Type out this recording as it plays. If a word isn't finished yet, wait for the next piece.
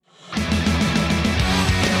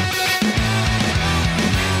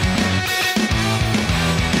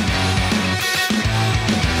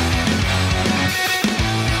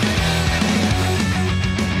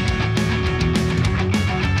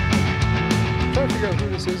trying to figure out who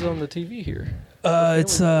this is on the TV here.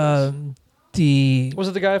 It's the... Was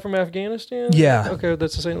it the guy from Afghanistan? Yeah. Okay,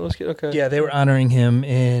 that's the St. Louis kid. Okay. Yeah, they were honoring him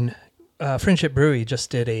in... Friendship Brewery just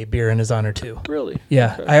did a beer in his honor, too. Really?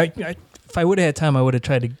 Yeah. Okay. If I would have had time, I would have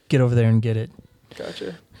tried to get over there and get it.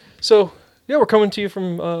 Gotcha. So, yeah, we're coming to you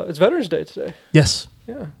from... it's Veterans Day today. Yes.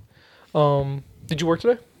 Yeah. Did you work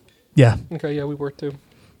today? Yeah. Okay, yeah, we worked too.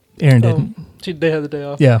 Aaron did. They had the day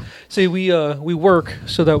off. Yeah. See, we work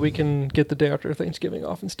so that we can get the day after Thanksgiving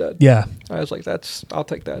off instead. Yeah. I was like, I'll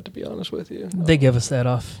take that, to be honest with you. They give us that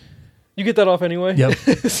off. You get that off anyway? Yep.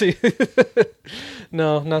 See,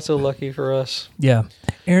 no, not so lucky for us. Yeah.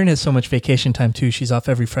 Erin has so much vacation time, too. She's off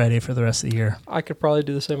every Friday for the rest of the year. I could probably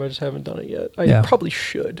do the same. I just haven't done it yet. I probably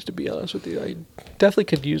should, to be honest with you. I definitely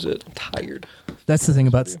could use it. I'm tired. That's the thing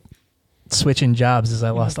about switching jobs is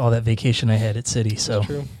I lost all that vacation I had at City. So that's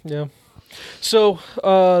true. Yeah. So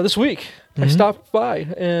this week I stopped by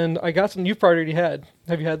and I got some you've probably already had.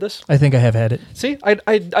 Have you had this? I think I have had it. See,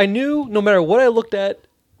 I knew no matter what I looked at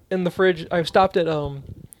in the fridge, I stopped at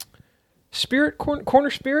Corner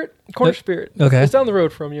Spirit. Okay. It's down the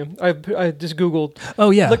road from you. I just Googled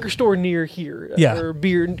liquor store near here. Or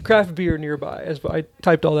craft beer nearby. As I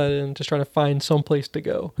typed all that in, just trying to find some place to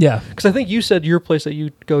go. Yeah. Because I think you said your place that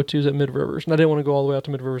you go to is at Mid Rivers, and I didn't want to go all the way out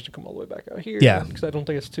to Mid Rivers to come all the way back out here. Yeah. Because I don't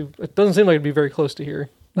think it doesn't seem like it'd be very close to here.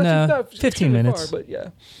 Not 15 minutes. Far, but yeah.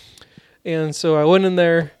 And so I went in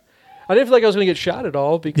there. I didn't feel like I was going to get shot at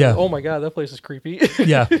all because, oh my God, that place is creepy.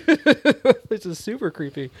 Yeah. That place is super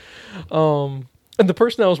creepy. And the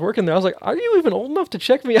person that was working there, I was like, are you even old enough to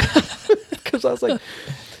check me out? Because I was like,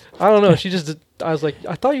 I don't know. I was like,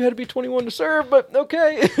 I thought you had to be 21 to serve, but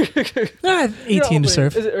okay. 18 to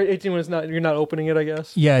serve. Is it 18 when you're not opening it, I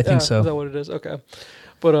guess? Yeah, I think so. Is that what it is? Okay.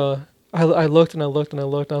 But I looked and I looked and I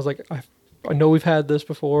looked and I was like, I know we've had this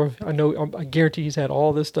before. I guarantee he's had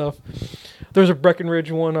all this stuff. There was a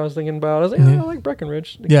Breckenridge one I was thinking about. I was like, I like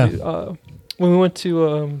Breckenridge. Yeah. When we went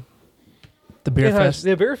to the beer fest,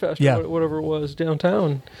 beer fest, whatever it was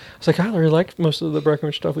downtown, I was like, I really like most of the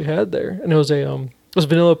Breckenridge stuff we had there, and it was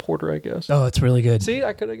vanilla porter, I guess. Oh, it's really good. See,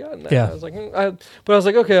 I could have gotten that. Yeah. I was like, but I was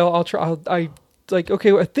like, okay, I'll try. I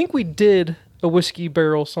think we did a whiskey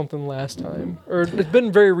barrel something last time, or it's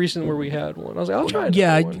been very recent where we had one. I was like, I'll try it.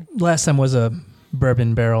 Yeah, last time was a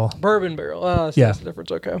bourbon barrel. Bourbon barrel. That's the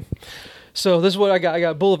difference. Okay. So this is what I got. I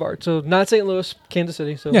got Boulevard. So not St. Louis, Kansas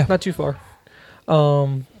City. So not too far.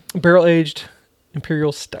 Barrel aged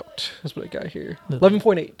Imperial Stout. That's what I got here.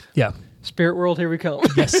 11.8. Yeah. Spirit World, here we come.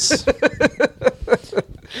 Yes.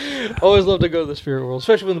 Always love to go to the Spirit World,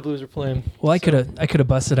 especially when the Blues are playing. Well, I could have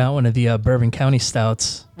busted out one of the Bourbon County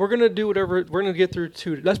stouts. We're gonna do whatever. We're gonna get through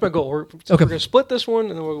two. That's my goal. We're gonna split this one,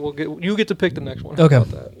 and then you get to pick the next one. How about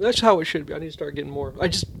that? That's how it should be. I need to start getting more. I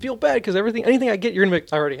just feel bad because anything I get, you're gonna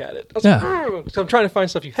make. I already had it. So I'm trying to find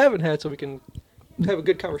stuff you haven't had, so we can have a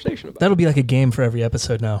good conversation about. That'll be like a game for every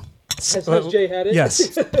episode now. Has Jay had it?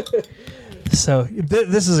 Yes. So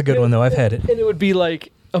this is a good one though. I've had it, and it would be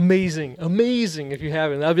like amazing if you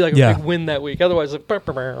haven't. That'd be like a big win that week. Otherwise, like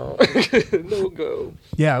no go.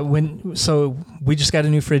 Yeah. So we just got a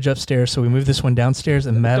new fridge upstairs, so we moved this one downstairs,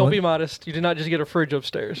 and Madeline. Don't be modest. You did not just get a fridge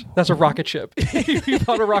upstairs. That's a rocket ship. You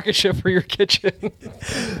bought a rocket ship for your kitchen.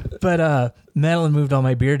 But Madeline moved all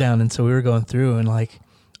my beer down, and so we were going through, and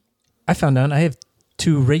I found out I have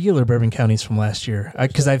 2 regular Bourbon Counties from last year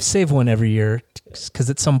because I've saved one every year because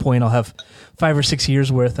at some point I'll have 5 or 6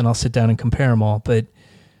 years worth and I'll sit down and compare them all. But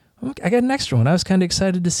I got an extra one. I was kind of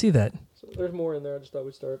excited to see that. So there's more in there. I just thought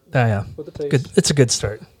we'd start. Yeah. With the taste. Good. It's a good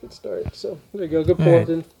start. Good start. So there you go. Good pour. Right.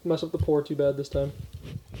 Didn't mess up the pour too bad this time.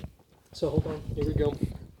 So hold on. Here we go.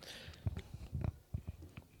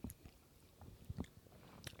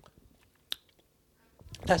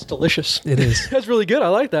 That's delicious. It is. That's really good. I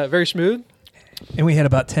like that. Very smooth. And we had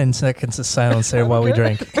about 10 seconds of silence there while we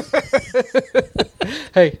drank.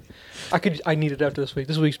 Hey, I need it after this week.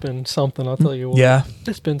 This week's been something, I'll tell you what. Yeah.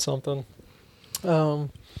 It's been something.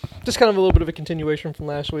 Just kind of a little bit of a continuation from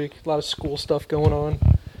last week. A lot of school stuff going on.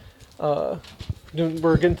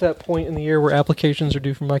 We're getting to that point in the year where applications are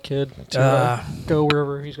due for my kid to go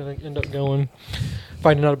wherever he's going to end up going.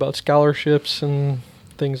 Finding out about scholarships and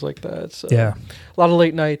things like that. So yeah. A lot of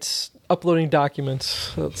late nights uploading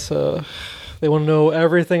documents. That's they want to know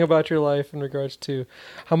everything about your life in regards to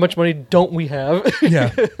how much money don't we have,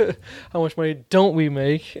 how much money don't we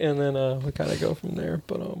make, and then we kind of go from there.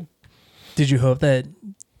 But did you hope that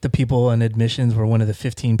the people in admissions were one of the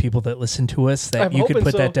 15 people that listened to us, that I'm you could hoping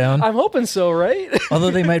put so. that down. I'm hoping so, right?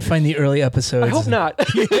 Although they might find the early episodes. I hope not.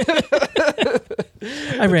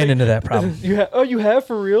 I ran into that problem. You have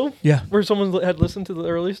for real? Yeah. Where someone had listened to the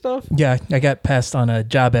early stuff? Yeah, I got passed on a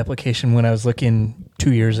job application when I was looking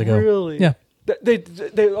 2 years ago. Really? Yeah. They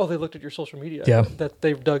looked at your social media. Yeah. That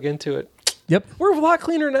they've dug into it. Yep. We're a lot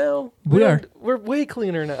cleaner now. We're way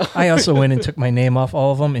cleaner now. I also went and took my name off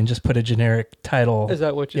all of them and just put a generic title. Is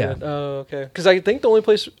that what you did? Oh, okay. Because I think the only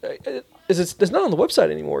place it's not on the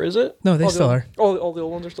website anymore, is it? No, they still are. All the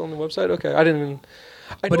old ones are still on the website. Okay, I didn't even.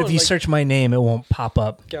 But if you search my name, it won't pop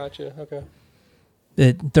up. Gotcha. Okay.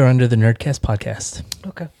 They're under the Nyrdcast podcast.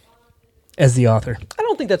 Okay. As the author. I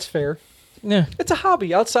don't think that's fair. Yeah. It's a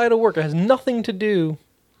hobby outside of work. It has nothing to do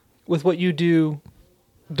with what you do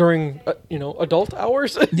during, adult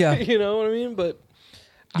hours. Yeah. You know what I mean? But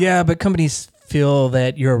yeah, but companies feel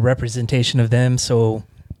that you're a representation of them. So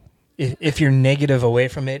if you're negative away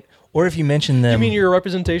from it, or if you mention them. You mean you're a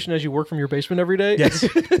representation as you work from your basement every day? Yes.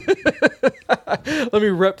 Let me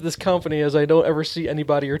rep this company as I don't ever see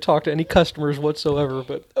anybody or talk to any customers whatsoever.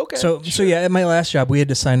 But okay. So yeah, at my last job, we had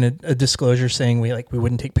to sign a disclosure saying we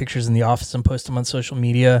wouldn't take pictures in the office and post them on social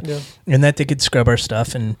media, and that they could scrub our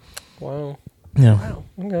stuff. And wow. Yeah. Wow.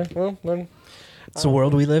 Okay. Well, then it's the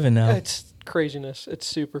world we live in now. It's craziness. It's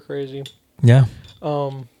super crazy. Yeah.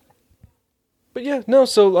 But yeah, no.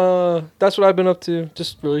 So that's what I've been up to.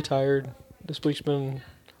 Just really tired. This week's been.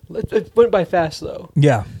 It went by fast though.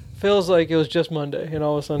 Yeah. Feels like it was just Monday, and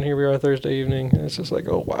all of a sudden here we are Thursday evening, and it's just like,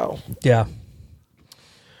 oh wow. Yeah.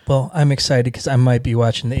 Well, I'm excited because I might be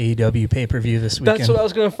watching the AEW pay-per-view this weekend. That's what I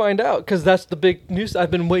was going to find out, because that's the big news.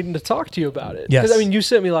 I've been waiting to talk to you about it. Yes. Because, I mean, you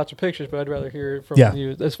sent me lots of pictures, but I'd rather hear it from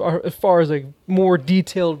you as far as a more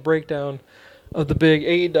detailed breakdown of the big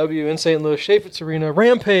AEW in St. Louis, Chaffetz Arena,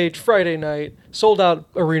 Rampage, Friday night, sold-out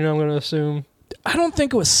arena, I'm going to assume. I don't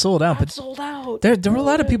think it was sold out, but sold out. There were a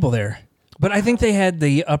lot of people there. But I think they had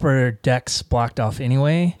the upper decks blocked off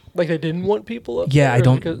anyway. Like they didn't want people up Yeah, there? I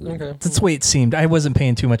don't. Okay. That's the way it seemed. I wasn't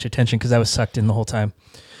paying too much attention because I was sucked in the whole time.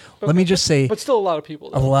 Okay. Let me just say. But still a lot of people.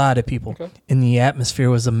 A lot of people. Okay. And the atmosphere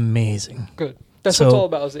was amazing. Good. That's what it's all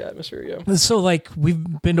about, is the atmosphere, yeah. So,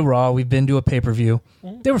 we've been to Raw. We've been to a pay-per-view.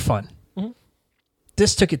 Mm-hmm. They were fun. Mm-hmm.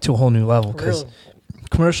 This took it to a whole new level because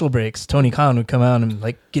commercial breaks, Tony Khan would come out and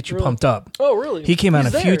get you pumped up. Oh, really? He came out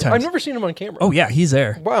a few times. I've never seen him on camera. Oh, yeah, he's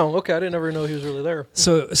there. Wow, okay. I didn't ever know he was really there.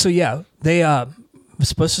 So yeah, they were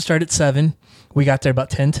supposed to start at 7. We got there about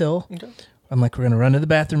 10 till. Okay. I'm like, we're going to run to the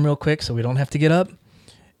bathroom real quick so we don't have to get up.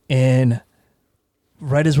 And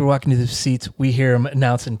right as we're walking to the seats, we hear them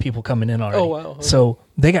announcing people coming in already. Oh, wow. Okay. So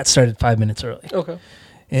they got started 5 minutes early. Okay.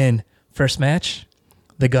 And first match,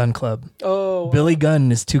 the Gunn Club. Oh. Wow. Billy Gunn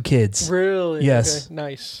and his 2 kids. Really? Yes. Okay.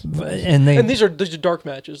 Nice. And these are dark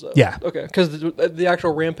matches, though. Yeah. Okay. Because the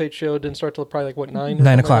actual Rampage show didn't start till probably 9?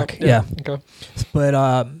 9 o'clock. Like yeah. Okay.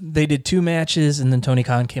 But they did 2 matches, and then Tony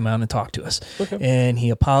Khan came out and talked to us. Okay. And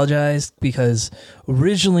he apologized because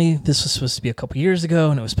originally this was supposed to be a couple years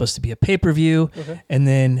ago, and it was supposed to be a pay-per-view. Okay. And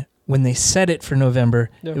then when they set it for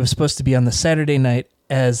November, it was supposed to be on the Saturday night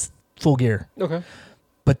as Full Gear. Okay.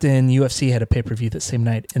 But then UFC had a pay-per-view that same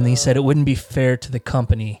night, and they said it wouldn't be fair to the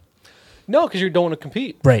company. No, because you don't want to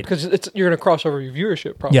compete. Right. Because you're going to cross over your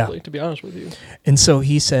viewership, probably, to be honest with you. And so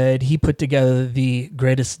he said he put together the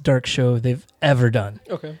greatest dark show they've ever done.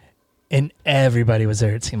 Okay. And everybody was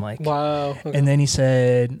there, it seemed like. Wow. Okay. And then he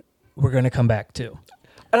said, we're going to come back, too.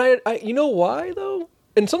 And I you know why, though?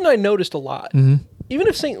 And something I noticed a lot. Mm-hmm. Even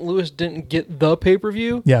if St. Louis didn't get the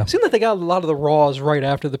pay-per-view, it seemed like they got a lot of the Raws right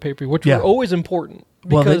after the pay-per-view, which were always important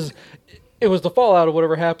because it was the fallout of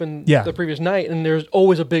whatever happened the previous night, and there's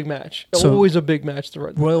always a big match. Always a big match.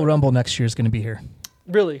 Royal Rumble next year is going to be here.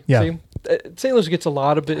 Really? Yeah. See, St. Louis gets a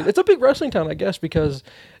lot of it's a big wrestling town, I guess, because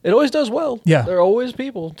it always does well. Yeah. There are always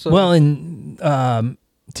people. So. Well, and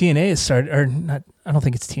TNA has started, or not, I don't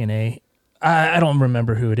think it's TNA. I don't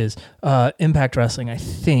remember who it is. Impact Wrestling, I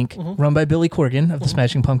think, run by Billy Corgan of the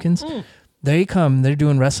Smashing Pumpkins. Mm. They're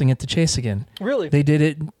doing wrestling at the Chase again. Really? They did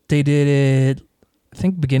it, I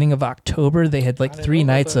think, beginning of October. They had 3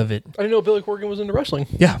 nights of it. I didn't know Billy Corgan was into wrestling.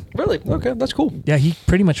 Yeah. Really? Okay, that's cool. Yeah, he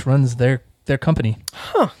pretty much runs their company.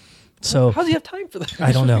 Huh. So how does he have time for that?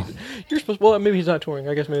 I don't know. You're supposed. Well, maybe he's not touring.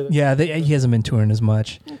 I guess maybe. He hasn't been touring as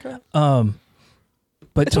much. Okay.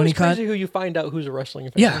 But it's Tony Khan. Crazy who you find out who's a wrestling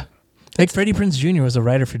fan. Yeah. Like Freddie Prinze Jr. was a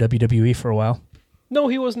writer for WWE for a while. No,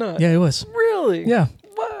 he was not. Yeah, he was. Really? Yeah.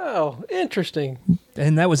 Wow, interesting.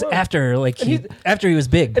 And that was after after he was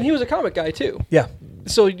big. And he was a comic guy too. Yeah.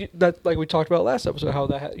 So that we talked about last episode, how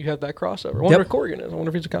you had that crossover. I wonder if Corgan is. I wonder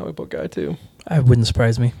if he's a comic book guy too. It wouldn't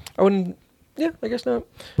surprise me. I wouldn't. Yeah, I guess not.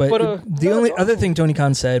 But the only awesome. other thing Tony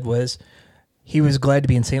Khan said was he was glad to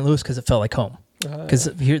be in St. Louis because it felt like home. Because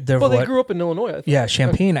they grew up in Illinois. I think. Yeah,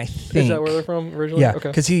 Champaign, I think. Is that where they're from originally? Yeah, okay.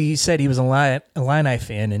 because he said he was a Illini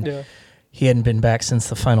fan, and he hadn't been back since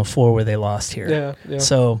the Final Four where they lost here. Yeah.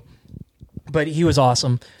 So, but he was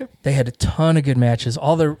awesome. Yep. They had a ton of good matches.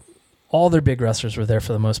 All their big wrestlers were there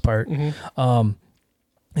for the most part. Mm-hmm.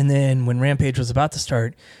 And then when Rampage was about to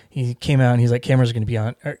start, he came out and he's like, cameras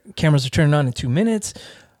are turning on in 2 minutes.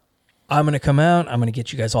 I'm going to come out. I'm going to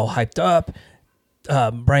get you guys all hyped up.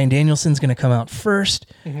 Bryan Danielson's going to come out first.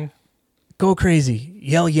 Mm-hmm. Go crazy.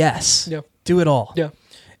 Yell yes. Yeah. Do it all. Yeah.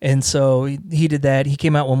 And so he did that. He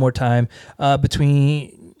came out one more time.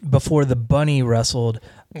 Before the Bunny wrestled,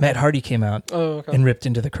 Matt Hardy came out and ripped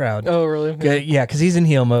into the crowd. Oh, really? Yeah, because he's in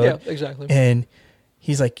heel mode. Yeah, exactly. And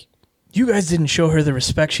he's like, you guys didn't show her the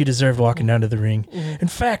respect she deserved walking down to the ring. Mm-hmm. In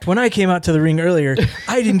fact, when I came out to the ring earlier,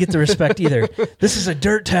 I didn't get the respect either. This is a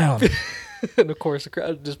dirt town. And of course, the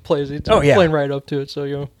crowd just plays it. Playing right up to it.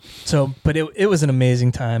 So, but it was an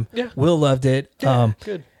amazing time. Yeah. Will loved it. Yeah,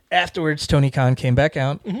 good. Afterwards, Tony Khan came back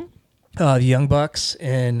out. Mm-hmm. The Young Bucks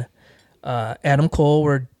and Adam Cole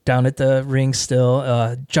were down at the ring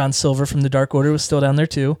still. John Silver from the Dark Order was still down there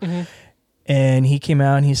too. Mm-hmm. And he came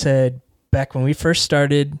out and he said, back when we first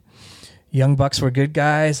started, Young Bucks were good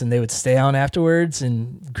guys and they would stay on afterwards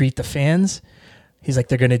and greet the fans. He's like,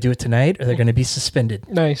 they're going to do it tonight or they're going to be suspended.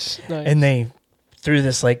 Nice. And they threw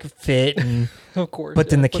this like fit and of course.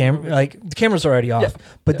 But then the cameras were already off.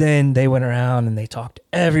 But then they went around and they talked to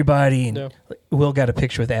everybody and Will got a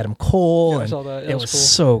picture with Adam Cole. I saw that. It was cool.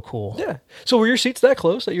 So cool. Yeah. So were your seats that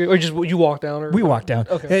close that or just you walked down? We walked down.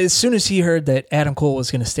 Okay. As soon as he heard that Adam Cole was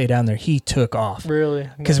going to stay down there, he took off. Really?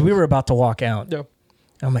 Because we were about to walk out. Yeah.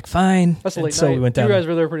 I'm like, fine. That's a late so night. We went down. You guys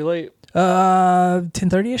were there pretty late.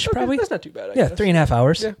 10:30ish probably. That's not too bad. I guess. 3.5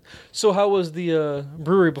 hours. Yeah. So how was the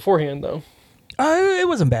brewery beforehand though? It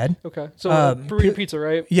wasn't bad. Okay. So brewery pizza,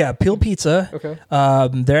 right? Yeah, Peel Pizza. Okay.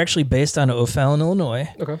 They're actually based on O'Fallon, Illinois.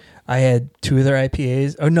 Okay. I had 2 of their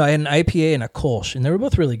IPAs. Oh no, I had an IPA and a Kolsch, and they were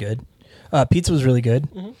both really good. Pizza was really good.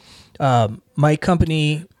 Mm-hmm. My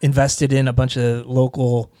company invested in a bunch of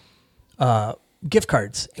local gift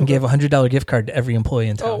cards and gave a $100 gift card to every employee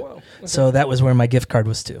in town. Oh, wow. Okay. So that was where my gift card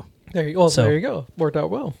was to. There you go. There you go. Worked out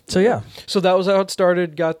well. So yeah. So that was how it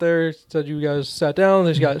started. Got there. Said you guys sat down.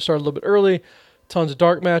 They got started a little bit early. Tons of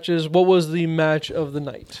dark matches. What was the match of the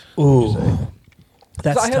night? Ooh,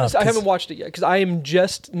 that's tough. I haven't watched it yet because I am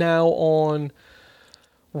just now on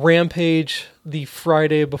Rampage the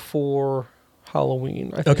Friday before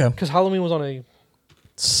Halloween. I think. Okay. Because Halloween was on a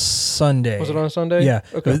Sunday. Was it on a Sunday? Yeah.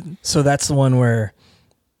 Okay. So that's the one where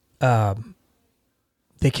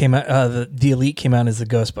they came out. The Elite came out as the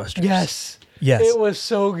Ghostbusters. Yes. Yes. It was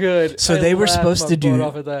so good. So they were supposed to do.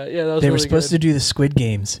 Off of that. Yeah, that was they really were supposed good. to do the Squid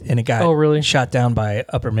Games, and it got shot down by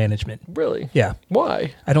upper management. Really? Yeah.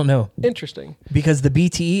 Why? I don't know. Interesting. Because the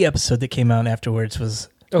BTE episode that came out afterwards was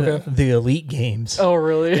the Elite Games. Oh,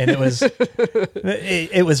 really? And it was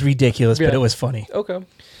it was ridiculous, but it was funny. Okay.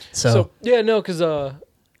 So yeah, no, because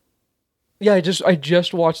yeah, I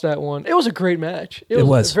just watched that one. It was a great match. It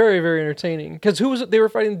was very, very entertaining. Because who was it? They were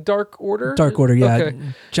fighting Dark Order? Dark Order, yeah. Okay.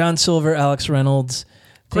 John Silver, Alex Reynolds.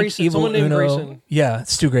 Grayson. Someone named Grayson. Yeah,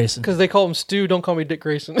 Stu Grayson. Because they call him Stu. Don't call me Dick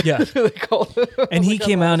Grayson. Yeah. They call him. And he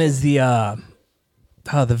came out as the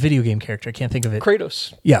video game character. I can't think of it.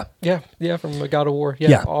 Kratos. Yeah. Yeah, from God of War.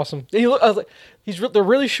 Yeah. Awesome. I was like, they're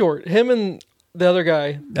really short. Him and the other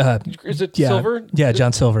guy, is it Silver? Yeah,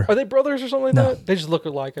 John Silver. Are they brothers or something like that? They just look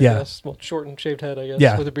alike, I guess. Well, short and shaved head, I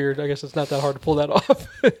guess, with a beard. I guess it's not that hard to pull that off.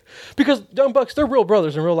 Because Young Bucks, they're real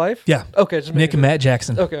brothers in real life? Yeah. Okay. Just Nick and Matt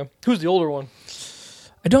Jackson. Okay. Who's the older one?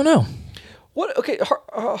 I don't know. What? Okay,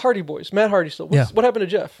 Hardy Boys. Matt Hardy still. What happened to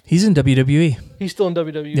Jeff? He's in WWE. He's still in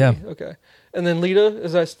WWE? Yeah. Okay. And then Lita,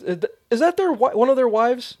 is that one of their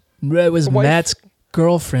wives? It was Matt's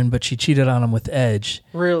girlfriend, but she cheated on him with Edge.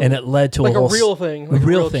 Really? And it led to a real thing. A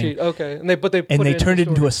real thing. Cheat. Okay. And they turned it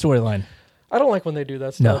into a storyline. I don't like when they do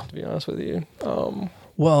that stuff, to be honest with you.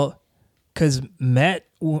 Well, because Matt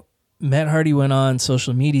Hardy went on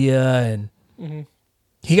social media and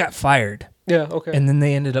he got fired. Yeah, okay. And then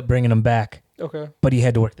they ended up bringing him back. Okay. But he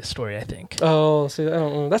had to work the story, I think. Oh, see, I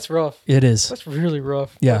don't know. That's rough. It is. That's really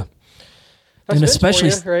rough. Yeah. That's and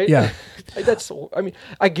especially, right? Yeah. I mean,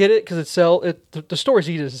 I get it because the story's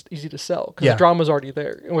easy to sell because the drama's already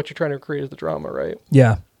there, and what you're trying to create is the drama, right?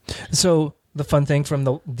 Yeah. So the fun thing from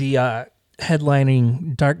the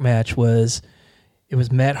headlining dark match was it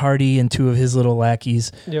was Matt Hardy and 2 of his little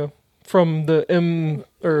lackeys. Yeah. From the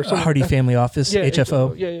Hardy Family Office,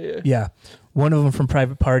 HFO. Yeah. one of them from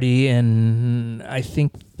Private Party, and I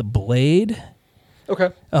think the Blade. Okay.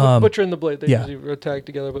 Butcher and the Blade. They usually were tagged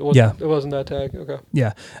together, but it wasn't that tag. Okay.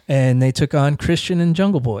 Yeah, and they took on Christian and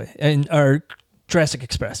Jungle Boy or Jurassic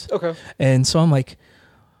Express. Okay. And so I'm like,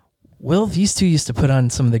 well, these two used to put on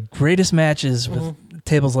some of the greatest matches with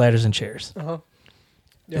tables, ladders, and chairs. Uh-huh.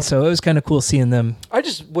 Yeah. And so it was kind of cool seeing them. I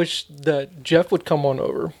just wish that Jeff would come on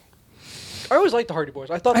over. I always liked the Hardy Boys.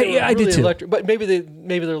 I thought they were really did too. electric, but maybe they're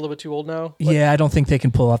a little bit too old now. Yeah, I don't think they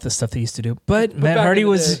can pull off the stuff they used to do. But Matt Hardy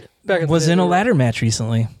was in a ladder match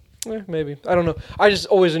recently. Maybe. I don't know. I just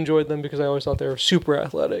always enjoyed them because I always thought they were super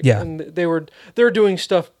athletic. Yeah. And they were doing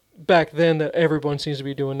stuff back then that everyone seems to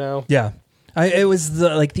be doing now. Yeah. It was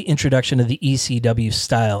the introduction of the ECW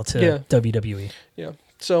style to WWE. Yeah.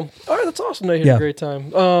 So, all right, that's awesome. They had a great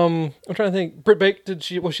time. I'm trying to think. Britt Baker,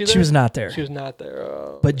 was she there? She was not there. She was not there.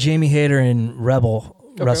 But Jamie Hayter and Rebel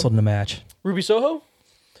wrestled in the match. Ruby Soho?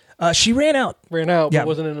 She ran out. But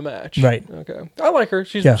wasn't in the match. Right. Okay. I like her.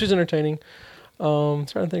 She's entertaining. Trying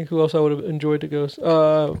to think who else I would have enjoyed to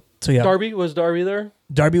go. Darby, was Darby there?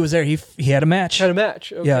 Darby was there. He had a match.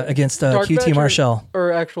 Okay. Yeah, against QT Marshall.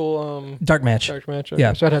 Or actual dark match. Dark match. Okay.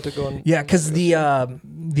 Yeah. So I'd have to go on. Yeah, because the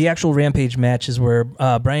actual Rampage matches were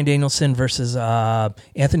Bryan Danielson versus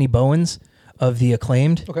Anthony Bowens of the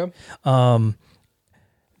Acclaimed. Okay.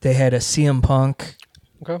 They had a CM Punk,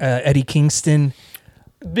 Eddie Kingston.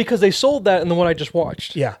 Because they sold that in the one I just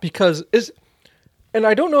watched. Yeah. And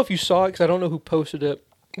I don't know if you saw it because I don't know who posted it,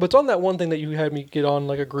 but it's on that one thing that you had me get on,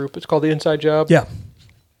 like a group. It's called The Inside Job. Yeah.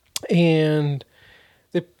 And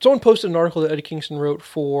someone posted an article that Eddie Kingston wrote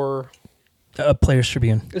for Players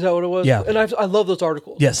Tribune. Is that what it was? Yeah. And I love those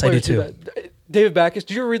articles. Yes, I do too. That. David Backus.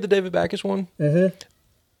 Did you ever read the David Backus one? Mm-hmm.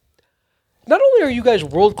 Not only are you guys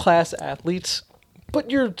world-class athletes, but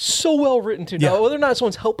you're so well written too. Now, whether or not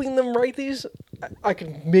someone's helping them write these, I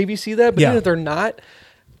can maybe see that. But even if they're not,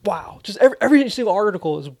 wow. Just every single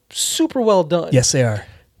article is super well done. Yes, they are.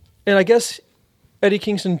 And I guess Eddie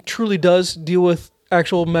Kingston truly does deal with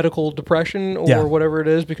actual medical depression or whatever it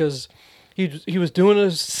is, because he was doing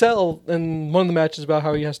a sell in one of the matches about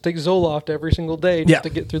how he has to take Zoloft every single day just to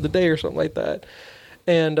get through the day or something like that.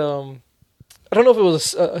 And I don't know if it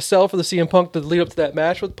was a sell for the CM Punk to lead up to that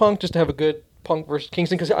match with Punk, just to have a good Punk versus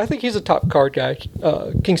Kingston, because I think he's a top card guy.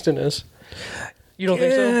 Kingston is. You don't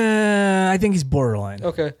think so? I think he's borderline.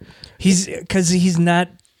 Okay. Because he's not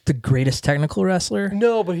the greatest technical wrestler.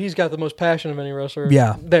 No, but he's got the most passion of any wrestler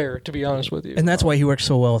there, to be honest with you. And that's why he works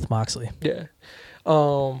so well with Moxley. Yeah.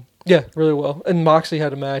 Yeah, really well. And Moxley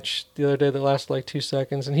had a match the other day that lasted like 2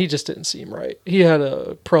 seconds, and he just didn't seem right. He had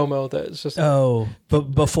a promo that's just... but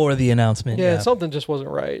before the announcement. Yeah, something just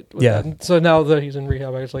wasn't right. That. So now that he's in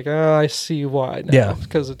rehab, I was like, I see why now. Yeah.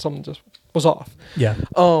 Because something just was off. Yeah.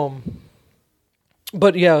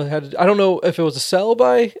 But yeah, I don't know if it was a sell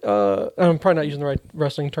by... I'm probably not using the right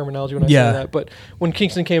wrestling terminology when I say that, but when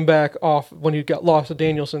Kingston came back off, when he got lost to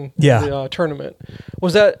Danielson in the tournament,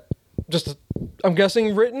 was that just... I'm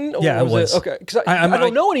guessing written? Or it was. Okay, because I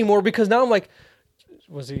don't know anymore, because now I'm like,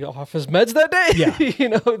 was he off his meds that day?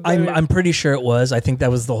 Yeah. I'm pretty sure it was. I think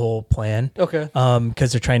that was the whole plan. Okay.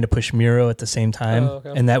 Because they're trying to push Miro at the same time,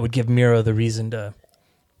 and that would give Miro the reason to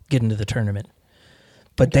get into the tournament.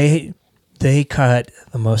 But they cut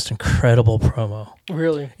the most incredible promo.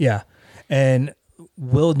 Really? Yeah. And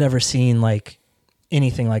Will never seen like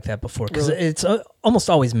anything like that before, because it's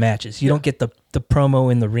almost always matches. You don't get the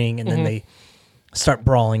promo in the ring and then they start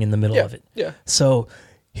brawling in the middle of it. Yeah. So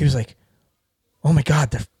he was like, "Oh my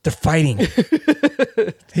God, they're fighting."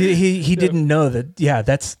 he didn't know that. Yeah,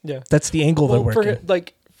 that's the angle they're working.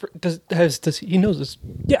 Does he knows this?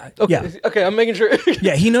 Yeah. Okay. Yeah. Okay. I'm making sure.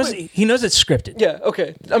 Yeah, he knows it's scripted. Yeah.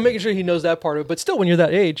 Okay. I'm making sure he knows that part of it. But still, when you're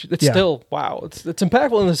that age, it's still wow. It's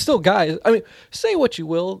impactful, and it's still guys. I mean, say what you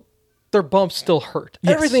will, their bumps still hurt.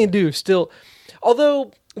 Yes. Everything they do still.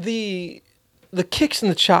 Although the kicks and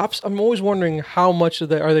the chops, I'm always wondering how much of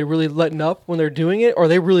that are they really letting up when they're doing it, or are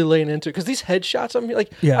they really laying into it? Because these headshots, I'm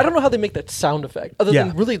like, I don't know how they make that sound effect other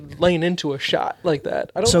than really laying into a shot like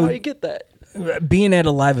that. I don't know how you get that. Being at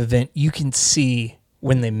a live event, you can see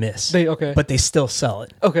when they miss. But they still sell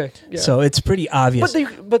it. Okay. Yeah. So it's pretty obvious.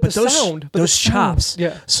 But those chops.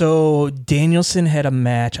 Yeah. So Danielson had a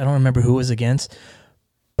match. I don't remember who it was against,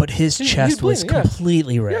 but his chest was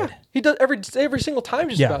completely red. Yeah. He does every single time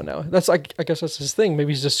just about now. That's I guess that's his thing.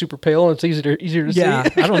 Maybe he's just super pale and it's easier to see. Yeah,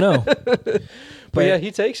 I don't know. But yeah,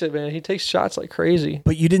 he takes it, man. He takes shots like crazy.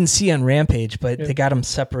 But you didn't see on Rampage, but they got him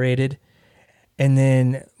separated. And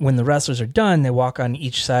then when the wrestlers are done, they walk on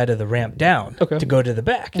each side of the ramp down to go to the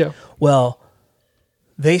back. Yeah. Well,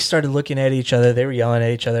 they started looking at each other. They were yelling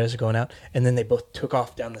at each other as they're going out. And then they both took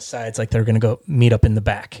off down the sides like they were going to go meet up in the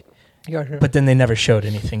back. Gotcha. But then they never showed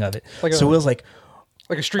anything of it. So Will's like,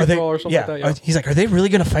 like a street brawl or something like that. Yeah. He's like, are they really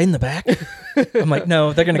going to fight in the back? I'm like,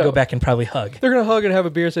 no, they're going to go back and probably hug. They're going to hug and have a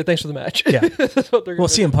beer and say thanks for the match. Yeah. That's what they're well,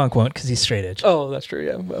 do. CM Punk won't because he's straight edge. Oh, that's true,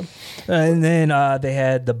 yeah. Well. And then they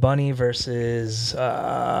had the Bunny versus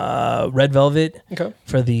Red Velvet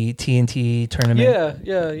for the TNT tournament.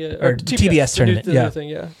 Yeah. Or TBS tournament, the new thing,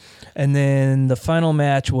 yeah. And then the final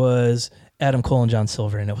match was Adam Cole and John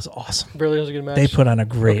Silver, and it was awesome. Really was a good match. They put on a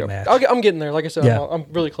great match. I'm getting there. Like I said, I'm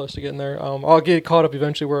really close to getting there. I'll get caught up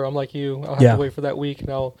eventually where I'm like you. I'll have to wait for that week.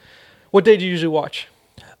 And what day do you usually watch?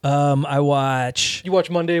 I watch... You watch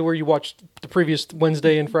Monday where you watched the previous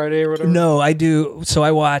Wednesday and Friday or whatever? No, I do. So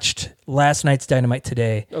I watched last night's Dynamite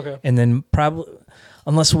today. Okay. And then probably...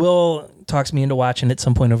 Unless Will talks me into watching it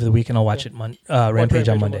some point over the week, and I'll watch it Rampage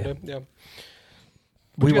on Monday. Yeah.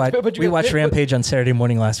 We watched Rampage on Saturday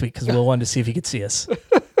morning last week because Will wanted to see if he could see us.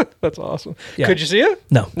 That's awesome. Yeah. Could you see it?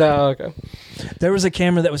 No. No, okay. There was a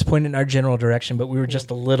camera that was pointed in our general direction, but we were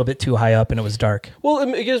just a little bit too high up and it was dark.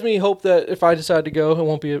 Well, it gives me hope that if I decide to go, it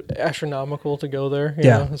won't be astronomical to go there. You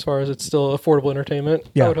know, as far as it's still affordable entertainment,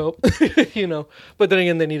 I would hope. But then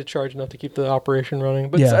again, they need to charge enough to keep the operation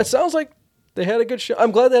running. But it sounds like they had a good show.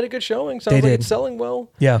 I'm glad they had a good showing. Sounds like it's selling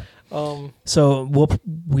well. Yeah. So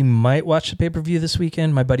we might watch the pay-per-view this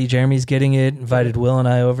weekend. My buddy Jeremy's getting it. Invited Will and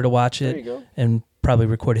I over to watch it. There you go. And probably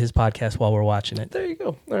record his podcast while we're watching it. There you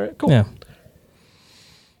go. All right, cool. Yeah.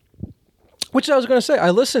 Which I was going to say,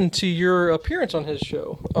 I listened to your appearance on his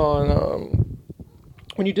show on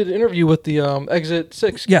when you did an interview with the Exit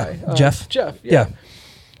 6 guy. Yeah, Jeff. Yeah.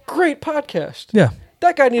 Great podcast. Yeah.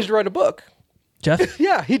 That guy needs to write a book. Jeff?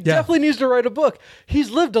 Yeah, he definitely needs to write a book. He's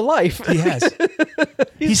lived a life. He has.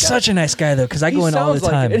 He's such a nice guy, though, because I go in all the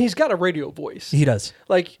time. And he's got a radio voice. He does.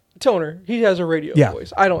 Like Toner, he has a radio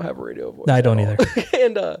voice. I don't have a radio voice. No, I don't either.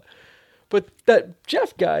 And but that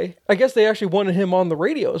Jeff guy, I guess they actually wanted him on the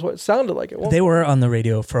radio is what it sounded like. They were on the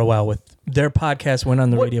radio for a while. With their podcast went on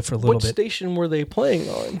the radio for a little bit. What station were they playing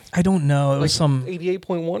on? I don't know. It was some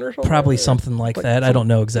 88.1 or something? Probably something like that. I don't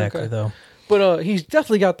know exactly, though. But he's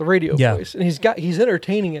definitely got the radio voice, and he's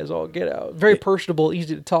entertaining as all get out. Very personable,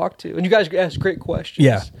 easy to talk to, and you guys ask great questions.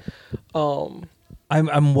 Yeah.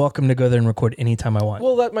 I'm welcome to go there and record anytime I want.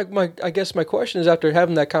 Well, I guess my question is, after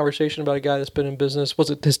having that conversation about a guy that's been in business, was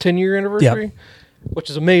it his 10-year anniversary? Yeah. Which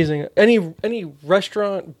is amazing. Any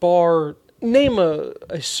restaurant, bar, name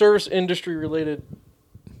a service industry related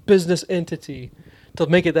business entity to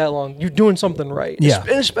make it that long, you're doing something right. Yeah.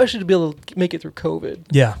 And especially to be able to make it through COVID.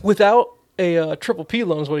 Yeah. Without a triple P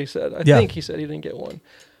loan is what he said. I think he said he didn't get one.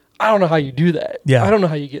 I don't know how you do that. Yeah. I don't know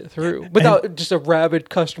how you get through without just a rabid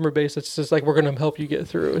customer base that's just like, we're going to help you get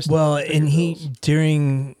through.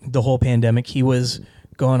 During the whole pandemic, he was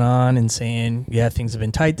going on and saying, things have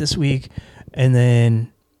been tight this week. And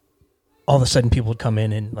then all of a sudden people would come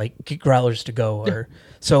in and like get growlers to go.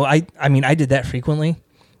 So I did that frequently.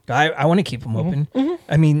 I want to keep them open. Mm-hmm.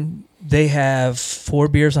 I mean, they have 4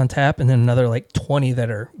 beers on tap and then another like 20 that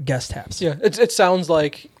are guest taps. Yeah, it sounds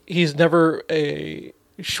like he's never a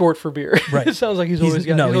short for beer. Right. It sounds like he's always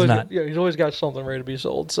not. He's always got something ready to be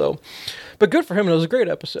sold. So, but good for him. It was a great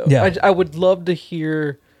episode. Yeah. I would love to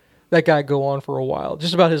hear that guy go on for a while,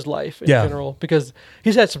 just about his life in general, because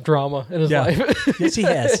he's had some drama in his life. Yes, he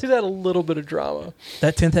has. He's had a little bit of drama.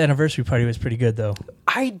 That 10th anniversary party was pretty good, though.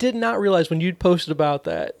 I did not realize when you'd posted about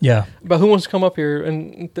that. Yeah. About who wants to come up here,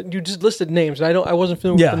 and you just listed names, and I wasn't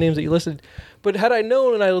familiar with the names that you listed. But had I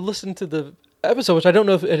known and I listened to the episode, which I don't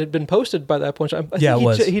know if it had been posted by that point. I think it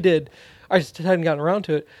was. He did. I just hadn't gotten around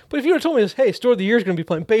to it. But if you would have told me this, hey, Store of the Year is going to be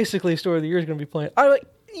playing, basically Store of the Year is going to be playing, I'm like,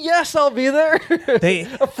 yes, I'll be there.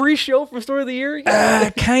 A free show from Store of the Year?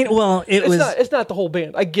 Yeah. It's not the whole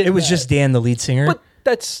band. I get it. It was just Dan, the lead singer. But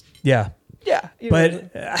that's... Yeah. Yeah.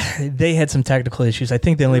 But they had some technical issues. I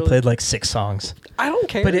think they only played like 6 songs. I don't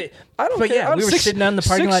care. I don't care. Yeah, we were sitting on the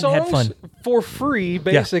parking lot and had fun. For free,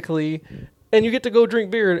 basically. Yeah. And you get to go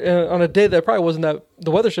drink beer on a day that probably wasn't that...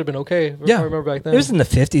 The weather should have been okay. If I remember back then. It was in the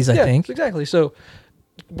 50s, I think. Exactly. So...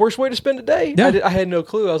 Worst way to spend a day. Yeah. I had no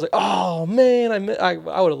clue. I was like, oh man, I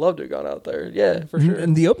would have loved to have gone out there. Yeah, for sure.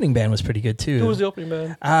 And the opening band was pretty good too. Who was the opening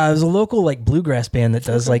band? It was a local like bluegrass band that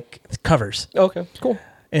does like covers. Okay, cool.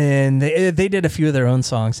 And they did a few of their own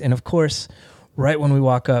songs. And of course, right when we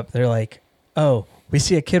walk up, they're like, oh, we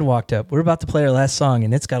see a kid walked up. We're about to play our last song,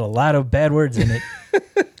 and it's got a lot of bad words in it.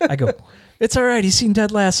 I go, it's all right. He's seen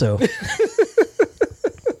Ted Lasso.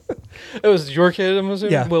 It was your kid, I'm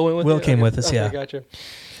assuming? Yeah, Will came with us, I gotcha.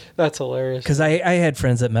 That's hilarious. Because I had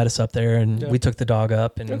friends that met us up there, and we took the dog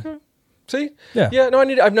up. And See? Yeah. Yeah, no,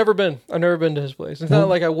 I've never been to his place. It's not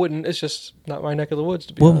like I wouldn't. It's just not my neck of the woods,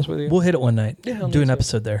 to be honest with you. We'll hit it one night. Yeah, do an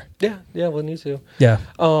episode there. Yeah, we'll need to. Yeah.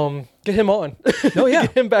 Get him on. Oh, yeah.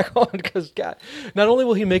 Get him back on, because, God, not only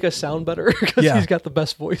will he make us sound better, because he's got the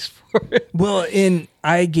best voice for it. Well,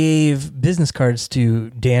 I gave business cards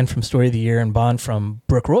to Dan from Story of the Year and Bond from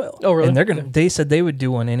Brook Royal. Oh, really? And they said they would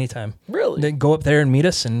do one anytime. Really? They'd go up there and meet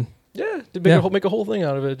us and... Yeah, to make a whole thing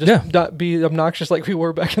out of it. Just not be obnoxious like we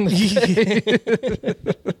were back in the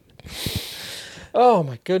day. Oh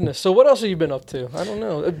my goodness! So what else have you been up to? I don't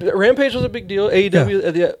know. Rampage was a big deal.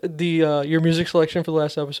 AEW, your music selection for the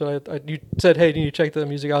last episode. You said, "Hey, did you check the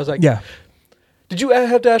music?" I was like, "Yeah." Did you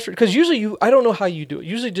have to ask for? Because usually I don't know how you do it.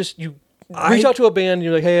 Usually just you reach out to a band and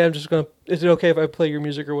you're like, "Hey, I'm just gonna. Is it okay if I play your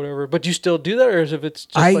music or whatever?" But you still do that, or is if it's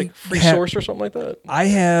just like free source or something like that? I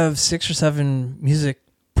have 6 or 7 music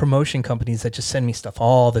promotion companies that just send me stuff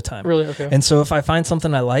all the time. Really? Okay. And so if I find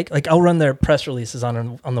something I like I'll run their press releases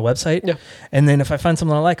on the website. Yeah. And then if I find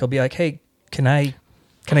something I like, I'll be like, "Hey, can I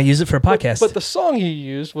use it for a podcast?" But the song you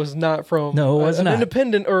used was not from an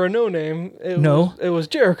independent or a no-name. It was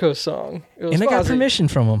Jericho's song. And I got permission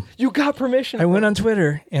from him. You got permission? I went on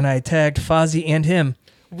Twitter and I tagged Fozzy and him.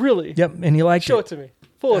 Really? Yep, and he liked it. Show it to me.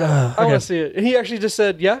 Pull it up. I want to see it. And he actually just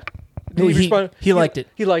said, yeah? He liked it.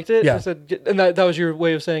 He liked it? Yeah. I said, and that was your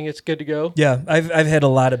way of saying it's good to go? Yeah, I've had a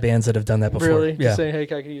lot of bands that have done that before. Really? Yeah. Just saying, hey,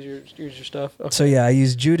 can I use your stuff? Okay. So yeah, I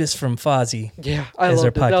used Judas from Fozzy. Yeah, I loved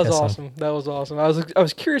it. That was awesome. Song. That was awesome. I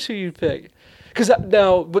was curious who you'd pick. Because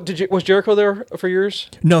now, was Jericho there for yours?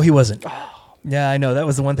 No, he wasn't. Oh, yeah, I know. That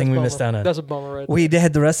was the one thing we missed out on. That's a bummer, right? We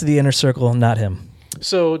had the rest of the inner circle, not him.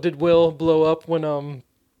 So did Will blow up when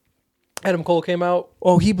Adam Cole came out?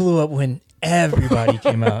 Oh, he blew up when everybody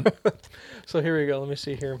came out. So here we go. Let me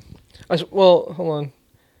see here. Hold on.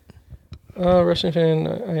 Wrestling fan.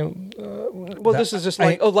 I am. This is just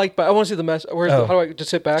like I want to see the mess. How do I just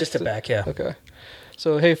hit back? Just hit back, yeah. Okay.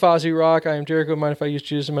 So hey, Fozzy Rock. I am Jericho. Mind if I use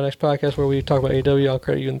Judas in my next podcast where we talk about AEW? I'll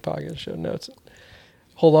credit you in the podcast show notes.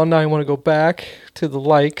 Hold on. Now I want to go back to the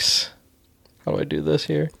likes. How do I do this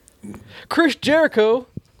here? Chris Jericho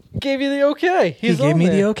gave you the okay. He gave me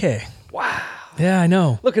the okay. Wow. Yeah, I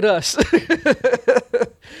know. Look at us.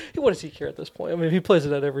 What does he care at this point? I mean, he plays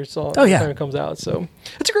it at every song every time it comes out. So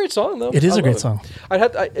it's a great song, though. It is a great song.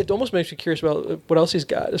 It almost makes me curious about what else he's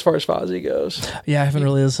got as far as Fozzy goes. Yeah, I haven't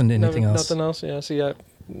really listened to anything else. Nothing else? Yeah, see,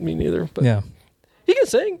 me neither. But yeah. He can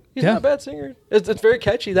sing. He's not a bad singer. It's very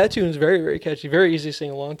catchy. That tune is very, very catchy. Very easy to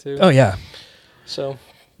sing along to. Oh, yeah. So,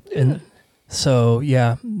 yeah. And so,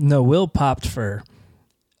 yeah. No, Will popped for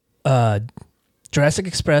Jurassic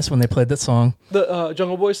Express when they played that song. The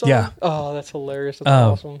Jungle Boy song? Yeah. Oh, that's hilarious. That's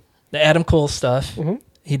awesome. The Adam Cole stuff. Mm-hmm.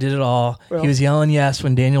 He did it all. Well, he was yelling yes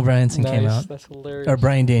when Daniel Bryanson came out. That's hilarious. Or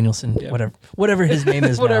Bryan Danielson, whatever his name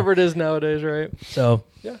is whatever it is nowadays, right? So,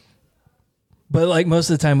 yeah. But like most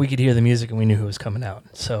of the time we could hear the music and we knew who was coming out.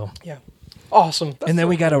 So, yeah. Awesome. And then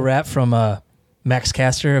we got a rap from Max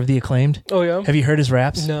Caster of The Acclaimed. Oh, yeah? Have you heard his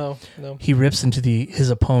raps? No. He rips into his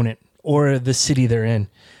opponent or the city they're in.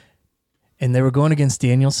 And they were going against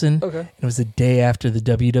Danielson. Okay. It was the day after the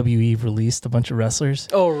WWE released a bunch of wrestlers.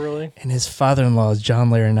 Oh, really? And his father-in-law is John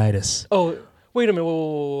Laurinaitis. Oh, wait a minute.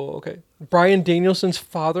 Whoa. Okay. Bryan Danielson's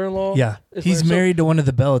father-in-law? Yeah. He's married to one of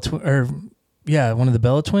the Bella one of the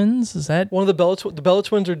Bella twins. Is that? One of the Bella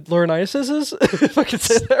twins are Laurinaitis's? If I could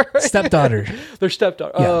say that right. Stepdaughter. Their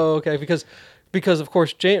stepdaughter. Yeah. Oh, okay. Because of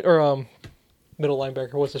course, James, middle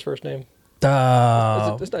linebacker, what's his first name?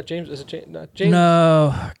 It's not James. Is it James? Not James?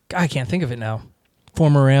 No, I can't think of it now.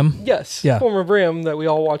 Former Ram. Yes. Yeah. Former Ram that we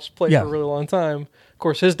all watched play for a really long time. Of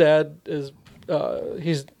course, his dad is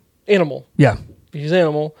he's Animal. Yeah. He's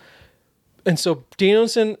Animal. And so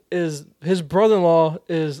Danielson his brother-in-law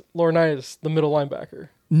is Laurinaitis, the middle linebacker.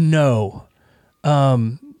 No.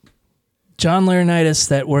 John Laurinaitis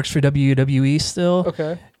that works for WWE still.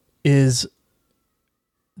 Okay. Is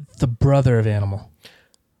the brother of Animal.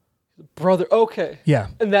 Brother, okay. Yeah.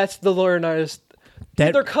 And that's the Laurinaitis.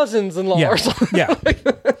 They're cousins-in-law or something. Yeah.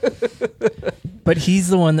 But he's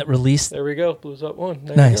the one that released... There we go. Blues up one.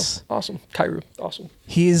 There nice. Awesome. Kyru. Awesome.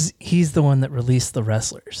 He's the one that released the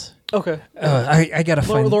wrestlers. Okay. I got to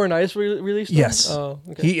find... Laurinaitis released them? Yes. Oh,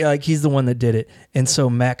 okay. He's the one that did it. And so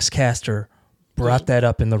Max Caster brought that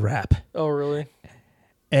up in the rap. Oh, really?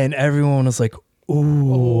 And everyone was like,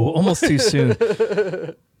 ooh, almost too soon.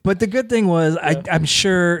 But the good thing was, I'm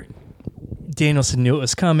sure Danielson knew it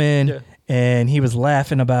was coming, and he was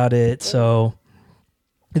laughing about it. So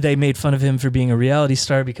they made fun of him for being a reality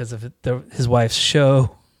star because of his wife's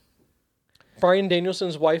show. Bryan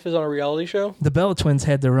Danielson's wife is on a reality show? The Bella Twins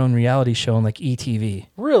had their own reality show on like ETV.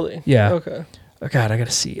 Really? Yeah. Okay. Oh God, I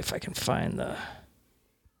gotta see if I can find the.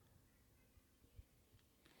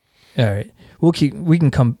 All right, we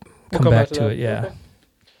can come back to it. Yeah. Okay.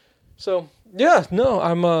 So yeah, no,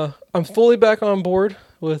 I'm fully back on board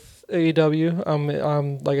with AEW.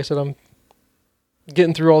 I'm like I said, I'm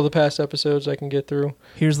getting through all the past episodes I can get through.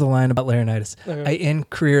 Here's the line about Laurinaitis. Okay. I end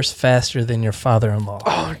careers faster than your father-in-law.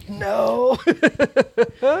 Oh no.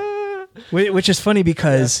 Which is funny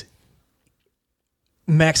because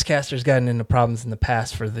Max Caster's gotten into problems in the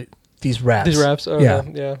past for these raps. These raps,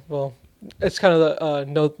 yeah. Well, it's kind of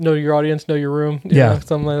the know your audience, know your room. Yeah,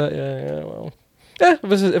 something like that. Yeah. Well,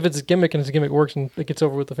 if it's a gimmick and his gimmick works and it gets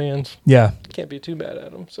over with the fans, can't be too mad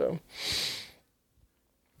at him. So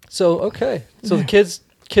okay, so the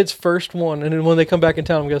kids first one, and then when they come back in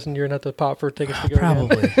town, I'm guessing you're gonna have to pop for tickets to go.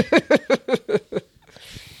 Probably.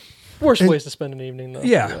 Worst ways to spend an evening, though.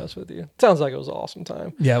 Yeah. To be honest with you, sounds like it was an awesome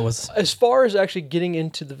time. Yeah, it was. As far as actually getting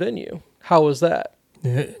into the venue, how was that?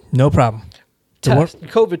 No problem.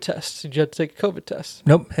 COVID test. Did you have to take a COVID test?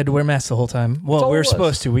 Nope, had to wear masks the whole time. Well, we were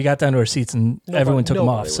supposed to. We got down to our seats and everyone took them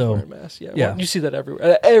off. So masks. Yeah. Well, you see that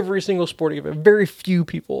everywhere. At every single sporting event, very few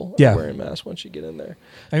people are wearing masks once you get in there.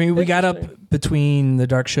 I mean, we got up between the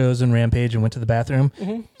dark shows and Rampage and went to the bathroom,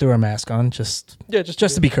 threw our mask on, just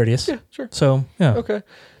to be courteous. Yeah, sure. So yeah. Okay.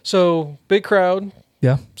 So big crowd.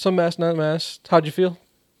 Yeah. Some masks, not masks. How'd you feel?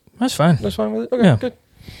 That's fine. That's fine with it. Okay. Yeah. Good.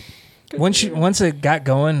 Once it got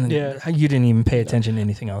going, you didn't even pay attention to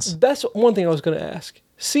anything else. That's one thing I was going to ask.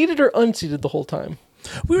 Seated or unseated the whole time?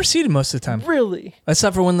 We were seated most of the time. Really?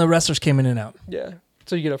 Except for when the wrestlers came in and out. Yeah.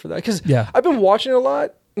 So you get up for that. Because I've been watching a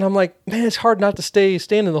lot, and I'm like, man, it's hard not to stay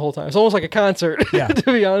standing the whole time. It's almost like a concert, to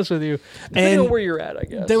be honest with you. Depending on where you're at, I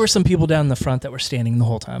guess. There were some people down the front that were standing the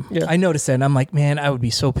whole time. Yeah. I noticed that, and I'm like, man, I would be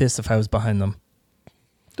so pissed if I was behind them.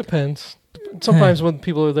 Depends. Sometimes when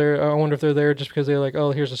people are there, I wonder if they're there just because they're like,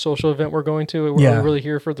 oh, here's a social event we're going to. Are we really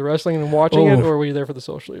here for the wrestling and watching it, or were you there for the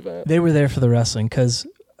social event? They were there for the wrestling because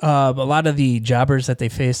a lot of the jobbers that they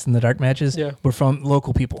faced in the dark matches were from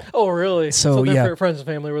local people. Oh, really? So their friends and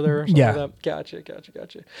family were there or something like that? Gotcha.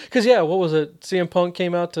 Because, what was it? CM Punk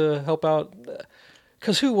came out to help out.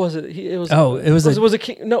 Because who was it? Was it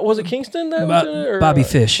Kingston that was in it? Or, Bobby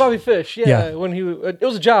Fish. Bobby Fish, when it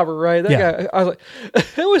was a jobber, right? That guy, I was like,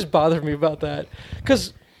 it always bothered me about that.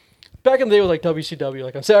 Because back in the day, it was like WCW,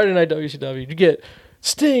 like on Saturday Night WCW, you get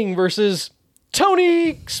Sting versus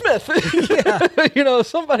Tony Smith.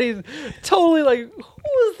 Somebody totally like,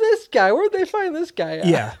 who is this guy? Where'd they find this guy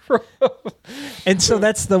at? From? And so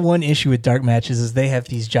that's the one issue with dark matches is they have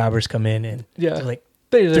these jobbers come in and they're like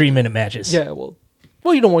 3-minute matches. Yeah,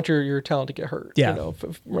 well, you don't want your talent to get hurt,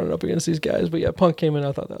 running up against these guys. But Punk came in,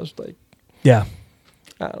 I thought that was like... Yeah.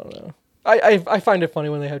 I don't know. I find it funny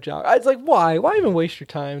when they have jobs. It's like, why? Why even waste your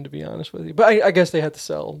time, to be honest with you? But I guess they had to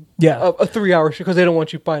sell a 3-hour show because they don't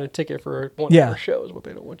want you buying a ticket for a 1-hour show is what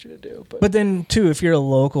they don't want you to do. But then, too, if you're a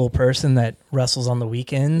local person that wrestles on the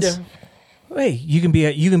weekends... Hey, you can be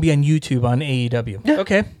on YouTube on AEW. Yeah.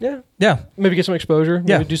 Okay. Yeah. Maybe get some exposure.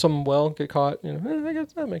 Yeah. Maybe do something well, get caught. I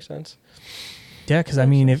guess that makes sense. Yeah, because I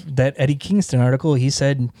mean, if that Eddie Kingston article, he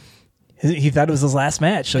said he thought it was his last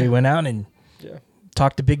match, so he went out and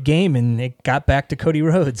talked a big game, and it got back to Cody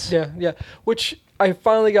Rhodes. Yeah. Which I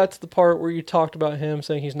finally got to the part where you talked about him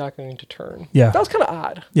saying he's not going to turn. Yeah, that was kind of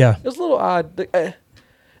odd. Yeah, it was a little odd. And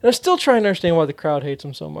I'm still trying to understand why the crowd hates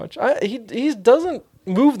him so much. He doesn't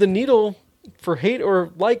move the needle for hate or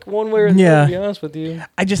like one way or the other. To be honest with you,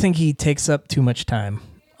 I just think he takes up too much time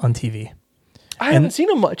on TV. I haven't seen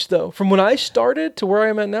him much, though. From when I started to where I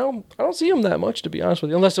am at now, I don't see him that much, to be honest with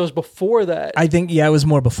you, unless it was before that. I think, it was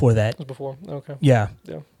more before that. It was before? Okay. Yeah.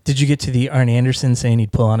 Did you get to the Arn Anderson saying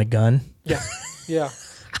he'd pull on a gun? Yeah.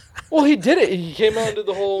 Well, he did it. He came out and did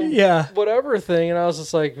the whole whatever thing, and I was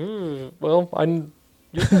just like, well,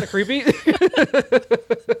 you're kind of creepy.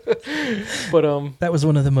 But that was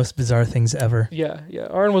one of the most bizarre things ever. Yeah.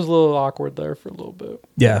 Arn was a little awkward there for a little bit.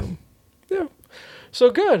 Yeah. So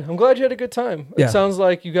good. I'm glad you had a good time. It sounds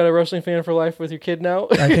like you got a wrestling fan for life with your kid now.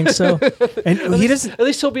 I think so. And at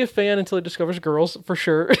least he'll be a fan until he discovers girls, for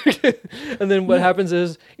sure. And then what happens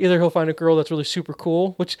is either he'll find a girl that's really super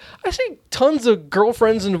cool, which I see tons of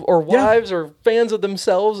girlfriends or wives or fans of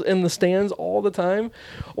themselves in the stands all the time,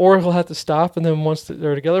 or he'll have to stop, and then once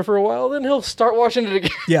they're together for a while, then he'll start watching it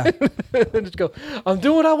again. Yeah. And just go, I'm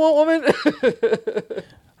doing what I want, woman.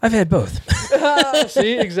 I've had both.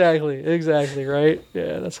 See, exactly, right?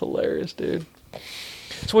 Yeah, that's hilarious, dude.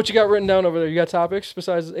 So what you got written down over there? You got topics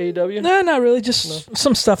besides AEW? No, not really. Just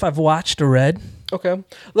some stuff I've watched or read. Okay.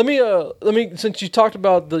 Let me since you talked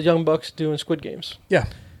about the Young Bucks doing Squid Games. Yeah.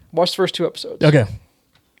 Watch the first 2 episodes. Okay.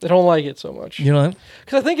 I don't like it so much. You know?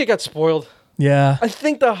 Because I think it got spoiled. Yeah. I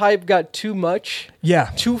think the hype got too much,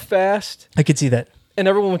 Yeah. too fast, I could see that. and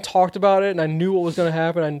everyone talked about it, and I knew what was going to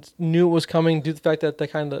happen. I knew it was coming due to the fact that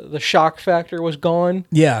the shock factor was gone.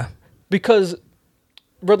 Yeah. Because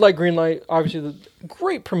Red Light, Green Light, obviously the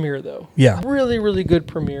great premiere though. Yeah. Really, really good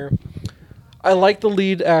premiere. I like the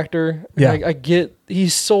lead actor. Yeah. I get he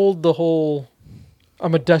sold the whole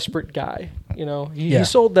I'm a desperate guy. You know, he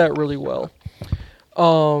sold that really well.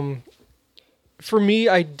 For me,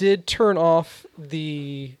 I did turn off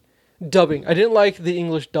the dubbing. I didn't like the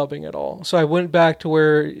English dubbing at all. So I went back to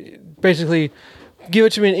where basically give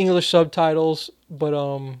it to me in English subtitles, but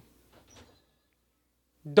I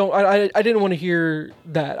didn't want to hear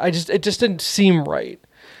that. It just didn't seem right.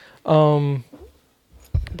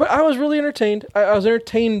 But I was really entertained. I was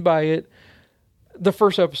entertained by it. The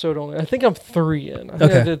first episode only. I think I'm 3 in. I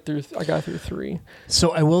think I got through 3.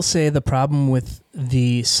 So I will say the problem with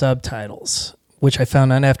the subtitles, which I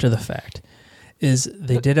found out after the fact, is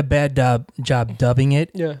they did a bad job dubbing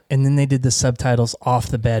it. Yeah. And then they did the subtitles off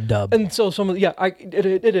the bad dub. And so some of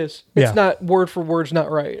it is. It's not word for word's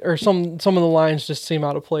not right, or some of the lines just seem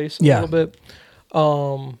out of place a little bit.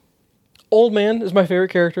 Old Man is my favorite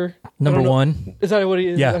character. Number 1. Is that what he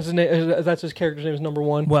is? Yeah. That's his character's name is Number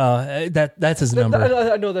 1. Well, that's his number.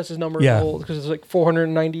 I know that's his number. Yeah. Because it's like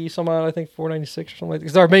 490 some odd, I think 496 or something like that.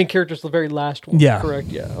 Because our main character is the very last one. Yeah. Correct.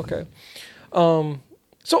 Yeah. Okay.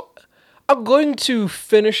 So I'm going to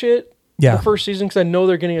finish it. Yeah. The first season because I know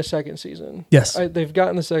they're getting a second season. Yes. They've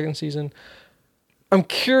gotten the second season. I'm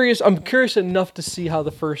curious enough to see how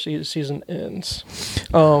the first season ends.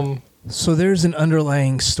 So there's an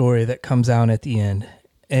underlying story that comes out at the end,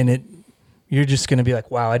 and you're just going to be like,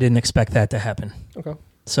 wow, I didn't expect that to happen. Okay.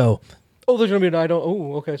 So. Oh, there's going to be an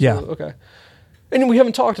okay. So, yeah. Okay. And we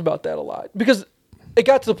haven't talked about that a lot because it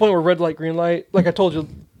got to the point where Red Light, Green Light, like I told you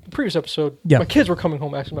the previous episode, my kids were coming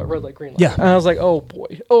home asking about Red Light, Green Light. Yeah. And I was like, oh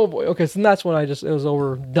boy. Okay. So that's when it was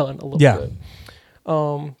overdone a little bit.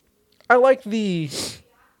 I like I'm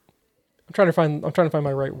trying to find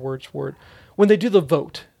my right words for it. When they do the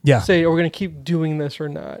vote, say, are we going to keep doing this or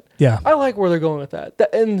not? Yeah. I like where they're going with that.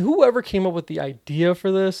 And whoever came up with the idea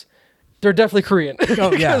for this, they're definitely Korean.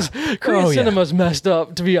 Oh, yeah. Because Korean cinema's messed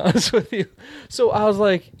up, to be honest with you. So I was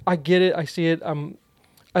like, I get it. I see it.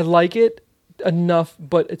 I like it enough,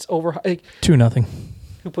 but it's over. 2-0.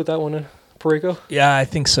 Who put that one in? Pareko? Yeah, I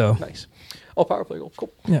think so. Nice. Oh, power play goal.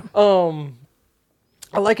 Cool. Yeah.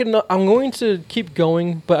 I like it enough. I'm going to keep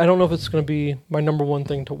going, but I don't know if it's going to be my number one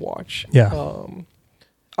thing to watch. Yeah.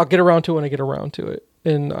 I'll get around to it when I get around to it.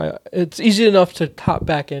 And it's easy enough to hop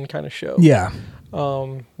back in kind of show. Yeah.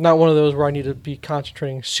 Not one of those where I need to be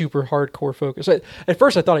concentrating super hardcore focus. At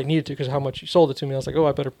first I thought I needed to because of how much you sold it to me. I was like, oh,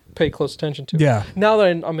 I better pay close attention to it. Yeah. Now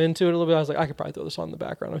that I'm into it a little bit, I was like, I could probably throw this on in the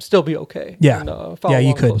background. I'd still be okay. Yeah. And, follow you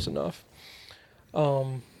along could. close enough.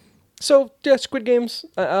 So yeah, Squid Games.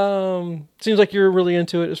 Seems like you're really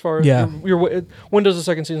into it as far as when does the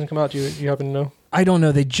second season come out? Do you happen to know? I don't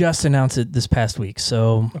know. They just announced it this past week,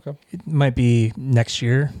 so it might be next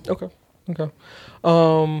year. Okay.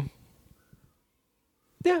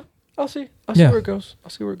 Yeah, I'll see. I'll see where it goes. I'll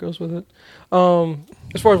see where it goes with it.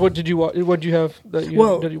 As far as what did you watch? What did you have that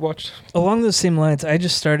you watched? Along those same lines, I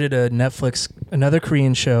just started another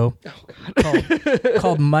Korean show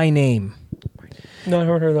called My Name. No, I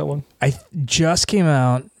haven't heard that one. I just came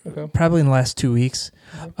out probably in the last 2 weeks.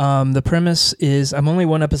 The premise is I'm only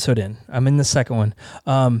 1 episode in. I'm in the second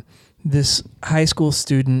one. This high school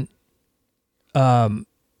student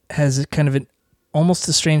has kind of almost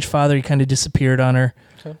a strange father. He kind of disappeared on her.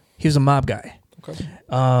 Okay. He was a mob guy.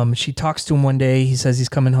 Okay. She talks to him one day. He says he's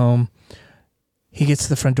coming home. He gets to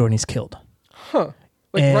the front door and he's killed. Huh.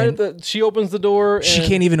 Like she opens the door. And she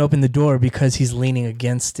can't even open the door because he's leaning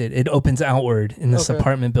against it. It opens outward in this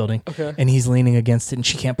apartment building. Okay. And he's leaning against it and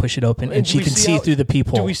she can't push it open and she can see through the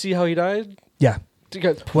peephole. Do we see how he died? Yeah.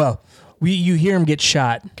 Well, you hear him get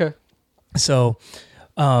shot. Okay. So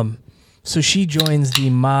she joins the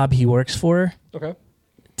mob he works for. Okay.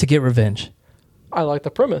 To get revenge. I like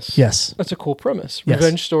the premise. Yes. That's a cool premise. Yes.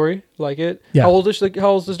 Revenge story. Like it. Yeah. How old is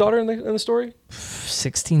his daughter in the story?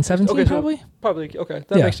 16, 17 probably. So probably. Okay.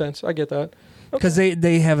 That makes sense. I get that. Because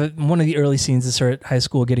they have one of the early scenes is her at high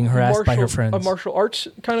school getting harassed by her friends. A martial arts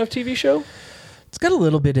kind of TV show? It's got a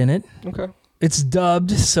little bit in it. Okay. It's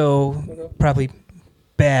dubbed, so probably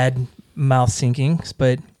bad mouth syncing,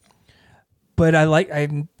 but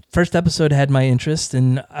I first episode had my interest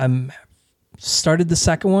and I'm started the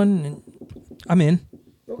second one and I'm in.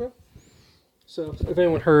 Okay. So if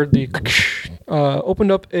anyone heard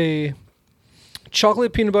opened up a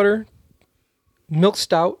chocolate peanut butter milk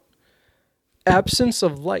stout absence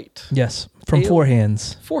of light. Yes, from Four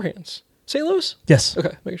Hands. 4 Hands. St. Louis? Yes.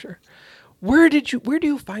 Okay, make sure. Where do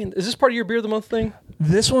you find, is this part of your beer of the month thing?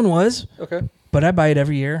 This one was. Okay. But I buy it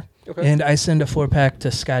every year. Okay. And I send a 4-pack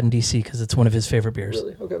to Scott in D.C. because it's one of his favorite beers.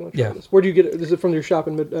 Really? Okay, I'm going to try this. Where do you get it? Is it from your shop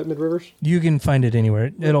at Mid Rivers? You can find it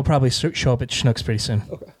anywhere. It'll probably show up at Schnucks pretty soon.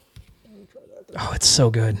 Okay. I'm going to try that then. Oh, it's so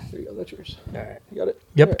good. There you go. That's yours. All right. You got it?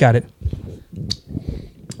 Yep, Right. got it.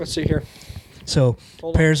 Let's see here. So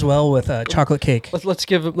Hold on. pairs well with chocolate cake. Let's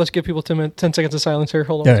give people 10 seconds of silence here.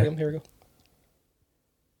 Hold on All a right. second. Here we go.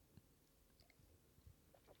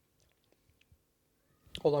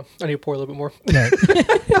 Hold on. I need to pour a little bit more. Right.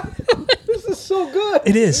 This is so good.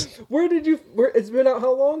 It is. It's been out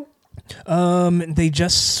how long? They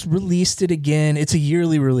just released it again. It's a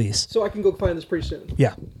yearly release. So I can go find this pretty soon.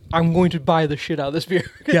 Yeah. I'm going to buy the shit out of this beer.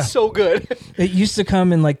 It's Yeah. so good. It used to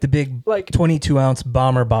come in like the big Like 22-ounce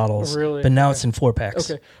bomber bottles. Really? But now Okay. it's in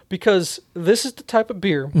 4-packs. Okay. Because this is the type of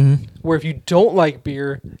beer Mm-hmm. where if you don't like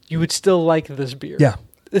beer, you would still like this beer. Yeah.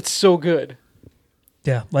 It's so good.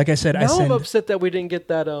 Yeah. Like I said, Now I'm upset that we didn't get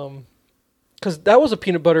that because that was a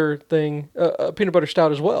peanut butter thing, a peanut butter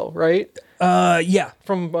stout as well, right? Yeah.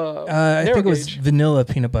 From I think it was vanilla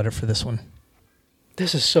peanut butter for this one.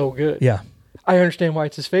 This is so good. Yeah. I understand why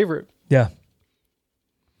it's his favorite. Yeah.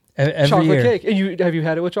 Every Chocolate year. cake. And have you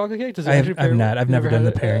had it with chocolate cake? Does it actually pair I've not. well? I've never done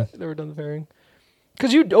the pairing. Never done the pairing.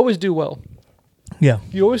 Because you always do well. Yeah.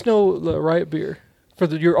 You always know the right beer for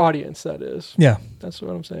your audience. That is. Yeah. That's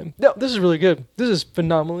what I'm saying. No, this is really good. This is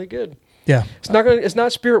phenomenally good. Yeah. It's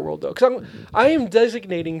not Spirit World though, because I am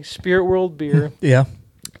designating Spirit World beer Yeah.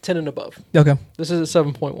 10 and above. Okay. This is a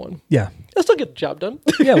 7.1. Yeah. Let's still get the job done.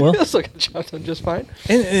 Yeah, well. Let's still get the job done just fine.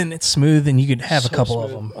 And it's smooth, and you could have So a couple of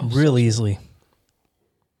smooth. them Oh, real so easily.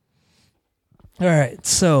 All right.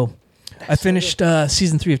 So I finished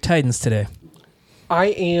season 3 of Titans today. I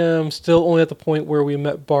am still only at the point where we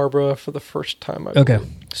met Barbara for the first time. Okay.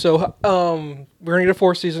 So we're gonna get a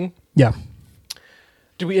 4th season. Yeah.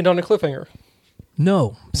 Do we end on a cliffhanger?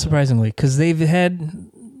 No, surprisingly, because they've had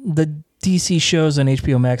the DC shows on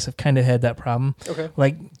HBO Max have kind of had that problem. Okay.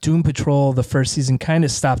 Like Doom Patrol, the first season kind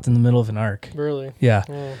of stopped in the middle of an arc. Really? Yeah.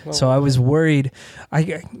 Oh, well. So I was worried.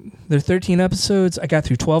 There are 13 episodes. I got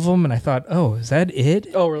through 12 of them, and I thought, oh, is that it?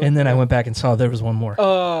 Oh, really? And then I Yeah. went back and saw there was one more.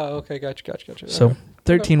 Oh, okay. Gotcha. So Okay.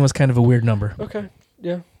 13 was kind of a weird number. Okay.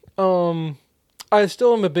 Yeah. I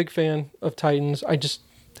still am a big fan of Titans. I just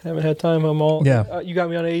haven't had time. I'm all you got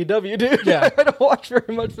me on AEW, dude. Yeah. I don't watch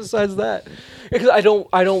very much besides that because I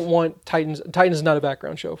don't want Titans. Titans is not a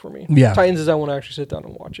background show for me. Yeah. Titans is I want to actually sit down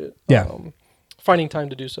and watch it. Yeah. Finding time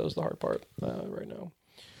to do so is the hard part right now.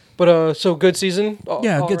 But so good season. All good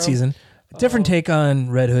around? season. Different take on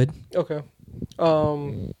Red Hood. Okay.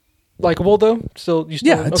 Likable though. Still.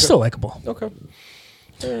 Yeah, it's still likable. Okay.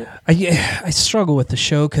 All right. I struggle with the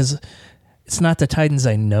show because it's not the Titans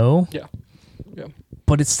I know. Yeah.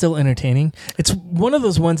 But it's still entertaining. It's one of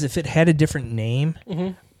those ones, if it had a different name,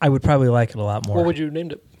 I would probably like it a lot more. What would you have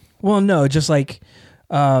named it? Well, no, just like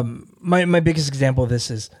my biggest example of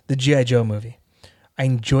this is the G.I. Joe movie. I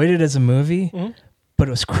enjoyed it as a movie, but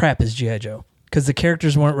it was crap as G.I. Joe because the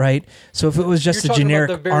characters weren't right. So if it was just You're a talking generic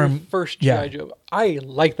about the very first G.I. Joe. I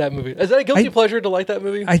like that movie. Is that a guilty pleasure to like that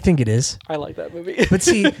movie? I think it is. I like that movie. But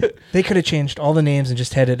see, they could have changed all the names and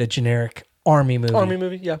just had it a generic Army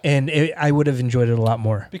movie. Yeah. And I would have enjoyed it a lot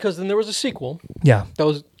more. Because then there was a sequel Yeah. that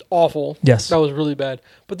was awful. Yes. That was really bad.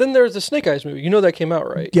 But then there's the Snake Eyes movie. You know that came out,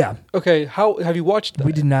 right? Yeah. Okay, how have you watched that?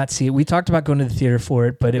 We did not see it. We talked about going to the theater for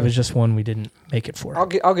it, but it was just one we didn't make it for. I'll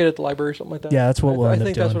get it at the library or something like that. Yeah, that's what we'll I end up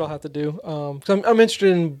think that's doing. what I'll have to do. Because I'm interested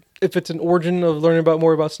in if it's an origin of learning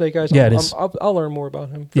more about Snake Eyes. Yeah, it is. I'll learn more about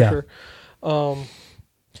him for Yeah. sure.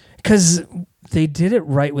 Because they did it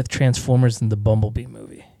right with Transformers in the Bumblebee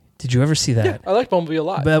movie. Did you ever see that? Yeah, I like Bumblebee a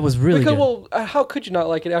lot. But that was really good. Well, how could you not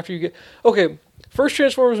like it after you get... Okay, first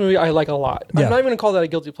Transformers movie I like a lot. Yeah. I'm not even going to call that a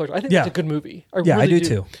guilty pleasure. I think that's a good movie. I I really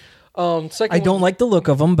do too. Second I don't like the look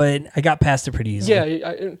of them, but I got past it pretty easily.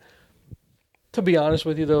 Yeah, to be honest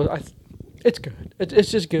with you though, it's good.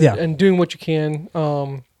 It's just good, Yeah. and doing what you can.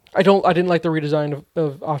 I didn't like the redesign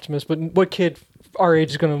of Optimus, but what kid our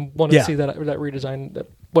age is going to want to see that redesign? That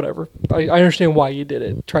whatever. I understand why you did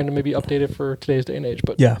it, trying to maybe update it for today's day and age,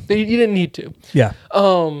 but you didn't need to. Yeah.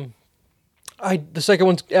 The second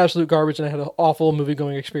one's absolute garbage, and I had an awful movie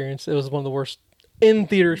going experience. It was one of the worst in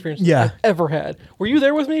theater experiences I've ever had. Were you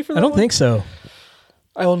there with me for that? I don't think so.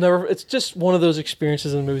 I will never. It's just one of those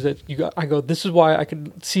experiences in movies that I go. This is why I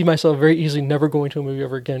could see myself very easily never going to a movie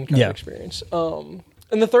ever again. Kind of experience. And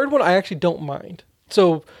the third one I actually don't mind.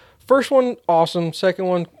 So first one awesome. Second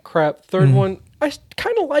one crap. Third one I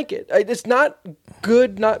kind of like it. It's not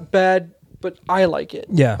good, not bad. but I like it.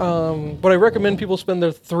 Yeah. But I recommend people spend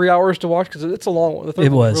their 3 hours to watch because it's a long one. The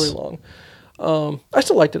third one was really long. I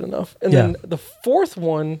still liked it enough. And then the fourth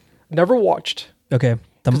one, never watched. Okay.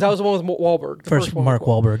 Because that was the one with Wahlberg. First Mark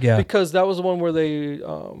Wahlberg, yeah. Because that was the one where they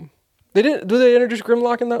didn't. Do they introduce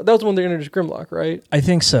Grimlock in that? That was the one they introduced Grimlock, right? I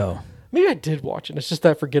think so. Maybe I did watch it. It's just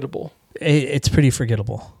that forgettable. It's pretty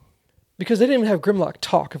forgettable. Because they didn't even have Grimlock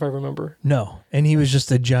talk, if I remember. No. And he was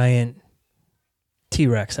just a giant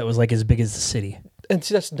T-Rex that was like as big as the city. And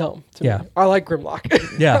see, that's dumb to me. I like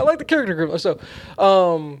Grimlock. Yeah. I like the character Grimlock. So,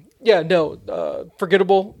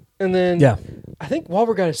 forgettable. And then I think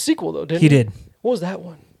Wahlberg got a sequel, though, didn't he? He did. What was that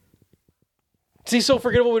one? See, so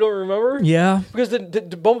forgettable we don't remember? Yeah. Because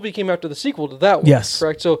the Bumblebee came after the sequel to that one. Yes.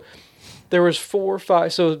 Correct? So there was 4 or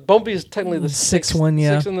 5. So Bumblebee is technically the sixth one,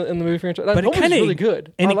 yeah. Sixth in the movie franchise. But it kind of really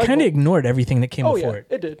good. And it kind of ignored everything that came before it.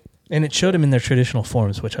 It did. And it showed them in their traditional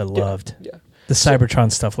forms, which I loved. Yeah. The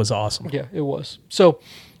Cybertron stuff was awesome. Yeah, it was. So,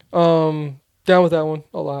 down with that one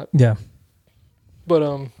a lot. Yeah. But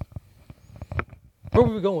where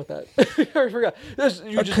were we going with that? I already forgot.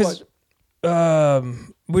 You just watched.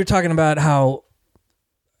 We were talking about how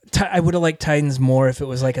I would have liked Titans more if it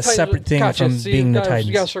was like a separate thing from being the Titans.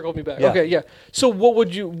 You gotta circle me back. Yeah. Okay, yeah. So what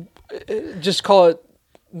would you just call it?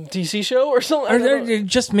 DC show or something? Or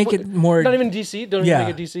just make it more. Not even DC. Don't even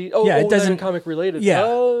make it DC. Oh, it doesn't comic related. Yeah.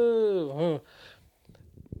 Oh.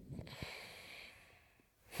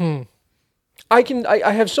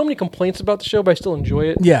 I have so many complaints about the show, but I still enjoy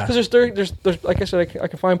it. Yeah. Because there's like I said, I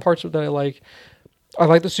can find parts of it that I like. I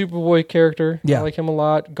like the Superboy character. Yeah. I like him a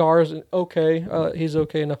lot. Gar's okay. He's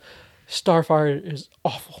okay enough. Starfire is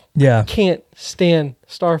awful. Yeah. I can't stand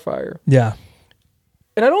Starfire. Yeah.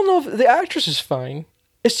 And I don't know if the actress is fine.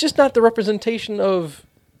 It's just not the representation of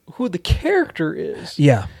who the character is.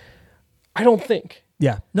 Yeah. I don't think.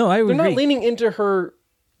 Yeah. No, I would agree. They're not leaning into her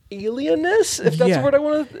alienness, if that's the word I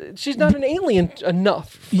want to... She's not an alien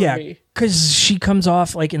enough for me. Yeah, because she comes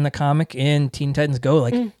off, like in the comic in Teen Titans Go,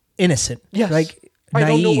 like innocent. Yes. Like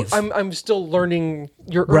naive. I don't know. I'm still learning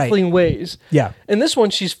your earthling ways. Yeah. In this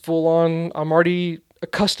one, she's full on... I'm already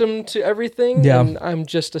accustomed to everything, and I'm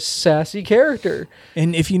just a sassy character.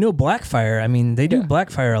 And if you know Blackfire, I mean, they do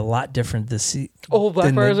Blackfire a lot different this season. Oh,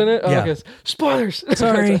 Blackfire's in it? Oh, okay. Spoilers!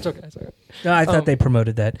 Sorry. It's okay. No, I thought they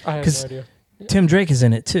promoted that. I have no idea. Tim Drake is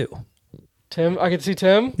in it, too. Tim? I get to see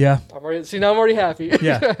Tim? Yeah. Now I'm already happy.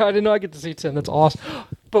 Yeah. I didn't know I get to see Tim. That's awesome.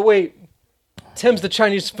 But wait, Tim's the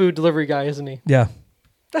Chinese food delivery guy, isn't he? Yeah.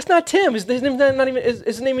 That's not Tim. Is his name not even... Is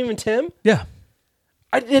his name even Tim? Yeah.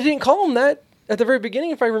 I didn't call him that at the very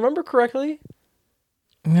beginning, if I remember correctly.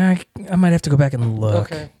 I might have to go back and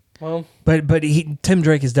look. Okay, well. But Tim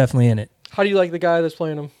Drake is definitely in it. How do you like the guy that's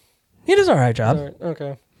playing him? He does all right job. All right,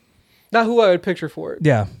 okay. Not who I would picture for it.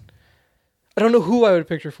 Yeah. I don't know who I would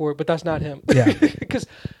picture for it, but that's not him. Yeah. Because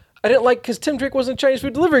I didn't like... Because Tim Drake wasn't a Chinese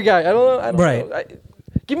food delivery guy. I don't know.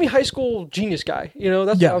 Give me high school genius guy. You know,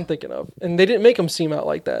 that's what I'm thinking of. And they didn't make him seem out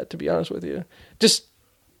like that, to be honest with you. Just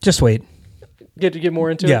wait. Get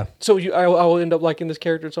more into it. So I will end up liking this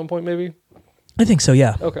character at some point, maybe. I think so.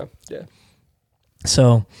 Yeah. Okay. Yeah.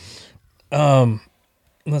 So,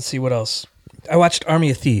 let's see what else. I watched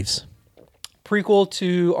Army of Thieves. Prequel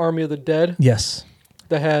to Army of the Dead. Yes.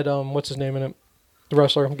 That had what's his name in it? The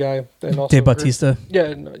wrestler guy. And also Dave Bautista.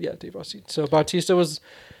 Dave Bautista. So Bautista was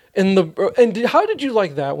in the. And how did you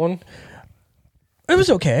like that one? It was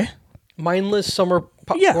okay. Mindless summer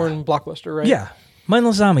popcorn blockbuster, right? Yeah.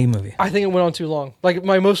 Mindless zombie movie. I think it went on too long. Like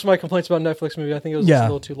most of my complaints about Netflix movie, I think it was a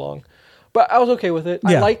little too long. But I was okay with it.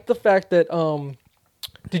 Yeah. I liked the fact that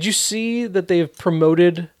did you see that they've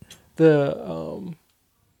promoted the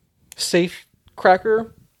safe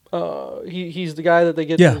cracker? He's the guy that they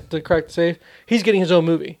get to crack the safe. He's getting his own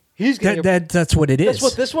movie. He's getting that's what it is. That's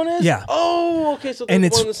what this one is? Yeah. Oh, okay. So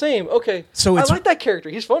it's one and the same. Okay. So I like that character.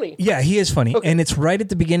 He's funny. Yeah, he is funny. Okay. And it's right at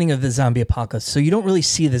the beginning of the zombie apocalypse. So you don't really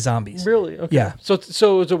see the zombies. Really? Okay. Yeah.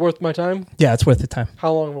 So is it worth my time? Yeah, it's worth the time.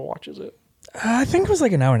 How long of a watch is it? I think it was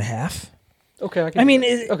like an hour and a half. Okay.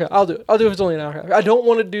 Okay, I'll do it. I'll do it if it's only an hour and a half. I don't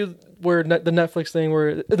want to do where the Netflix thing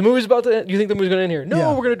where the movie's about to end. You think the movie's going to end here?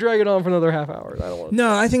 No, we're going to drag it on for another half hour. I don't want to.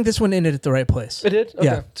 No, I think this one ended at the right place. It did? Okay.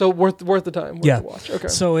 Yeah. So worth the time. Worth the watch. Okay.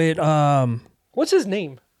 So it what's his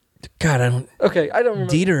name? God, I don't. Okay, I don't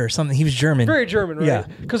remember. Dieter or something. He was German. Very German, right? Yeah.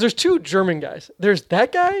 Because there's two German guys. There's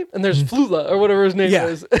that guy and there's Flula or whatever his name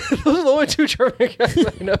is. Those are the only two German guys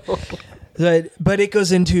I know. But it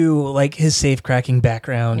goes into like his safe cracking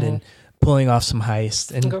background and pulling off some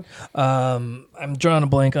heist. And I'm drawing a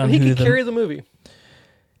blank on who he can carry the movie.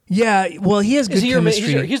 Yeah, well, he has good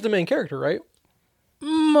chemistry. He's the main character, right?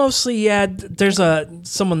 Mostly, yeah. There's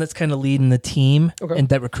someone that's kind of leading the team and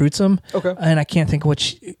that recruits them. Okay. And I can't think of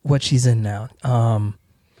what she's in now.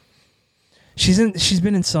 She's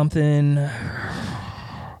been in something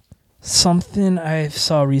I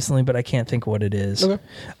saw recently, but I can't think of what it is.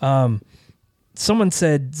 Okay. Someone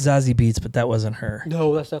said Zazie Beetz, but that wasn't her.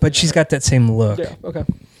 No, that's definitely But she's got that same look. Yeah, okay.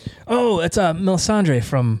 Oh, it's Melisandre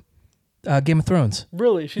from Game of Thrones.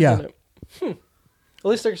 Really? She's in it. At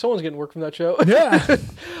least someone's getting work from that show. Yeah.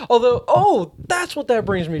 Although, that's what that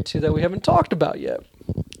brings me to that we haven't talked about yet.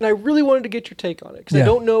 And I really wanted to get your take on it because I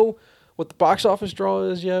don't know what the box office draw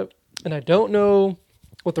is yet, and I don't know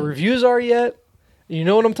what the reviews are yet. You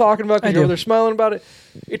know what I'm talking about because you're over there smiling about it.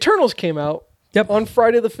 Eternals came out on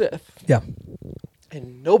Friday the 5th. Yeah.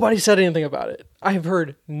 And nobody said anything about it. I have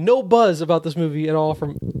heard no buzz about this movie at all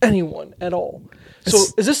from anyone at all. So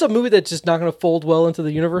is this a movie that's just not going to fold well into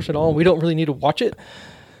the universe at all and we don't really need to watch it?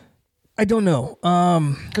 I don't know.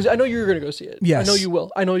 Because I know you're going to go see it. Yes. I know you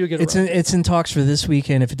will. I know you'll get it. It's in talks for this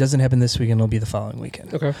weekend. If it doesn't happen this weekend, it'll be the following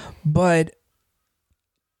weekend. Okay. But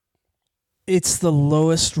it's the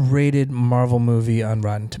lowest rated Marvel movie on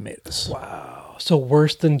Rotten Tomatoes. Wow. So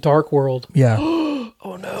worse than Dark World. Yeah.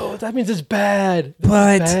 Oh no, that means it's bad.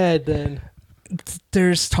 But it's bad then.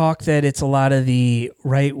 There's talk that it's a lot of the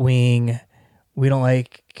right wing. We don't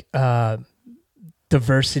like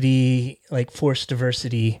diversity, like forced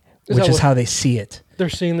diversity, which is how they see it. They're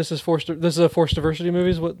seeing this as forced. This is a forced diversity movie.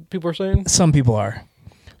 Is what people are saying. Some people are,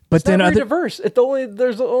 but it's then not very diverse.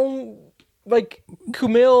 There's the only like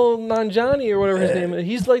Kumail Nanjiani or whatever his name is.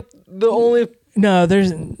 He's like the only. No,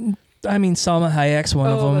 there's. I mean, Salma Hayek's one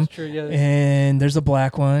of them. That's true, yeah. And there's a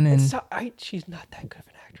black one. And she's not that good of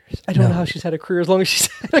an actress. I don't know how she's had a career as long as she's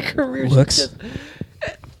had a career. Looks.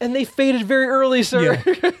 And they faded very early, sir. Yeah.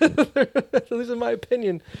 At least in my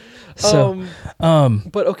opinion. So,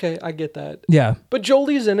 but okay, I get that. Yeah. But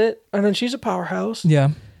Jolie's in it, and then she's a powerhouse. Yeah.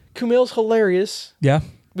 Kumail's hilarious. Yeah.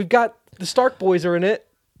 We've got the Stark boys are in it.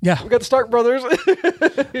 Yeah. We got the Stark brothers,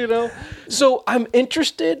 So I'm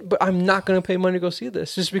interested, but I'm not going to pay money to go see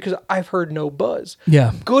this just because I've heard no buzz.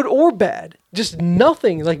 Yeah. Good or bad. Just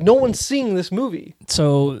nothing. Like no one's seeing this movie.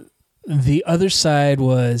 So the other side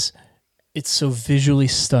was it's so visually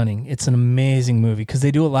stunning. It's an amazing movie because they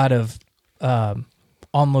do a lot of on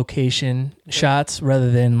location shots rather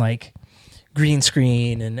than like green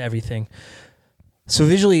screen and everything. So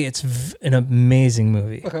visually it's an amazing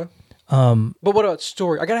movie. Okay. But what about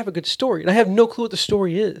story? I gotta have a good story, and I have no clue what the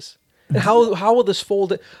story is. And how will this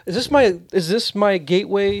fold? Is this my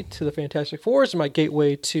gateway to the Fantastic Four? Is it my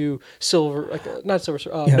gateway to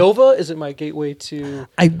Nova? Is it my gateway to?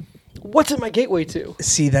 What's it my gateway to?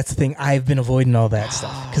 See, that's the thing. I've been avoiding all that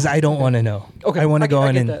stuff because I don't want to know. Okay, I want to go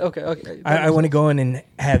in and I want to go in and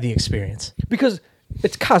have the experience because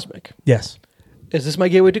it's cosmic. Yes. Is this my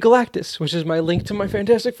gateway to Galactus, which is my link to my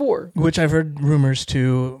Fantastic Four? Which I've heard rumors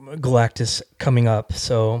to Galactus coming up,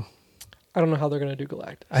 so... I don't know how they're going to do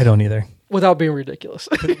Galactus. I don't either. Without being ridiculous.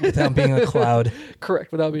 Without being a cloud.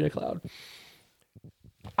 Correct, without being a cloud.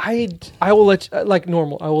 I will let you, like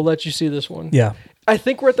normal, I will let you see this one. Yeah. I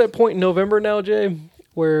think we're at that point in November now, Jay,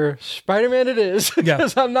 where Spider-Man it is.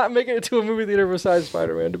 Because I'm not making it to a movie theater besides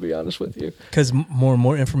Spider-Man, to be honest with you. Because more and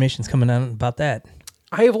more information's coming out about that.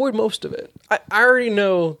 I avoid most of it. I already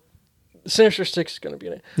know Sinister Six is going to be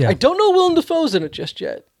in it. Yeah. I don't know Willem Dafoe's in it just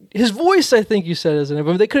yet. His voice, I think you said, is in it.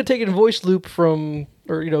 But they could have taken voice loop from,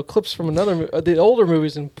 or clips from the older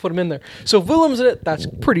movies and put them in there. So if Willem's in it, that's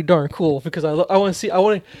pretty darn cool because I want to see.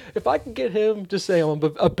 If I can get him to say I'm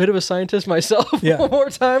a bit of a scientist myself one more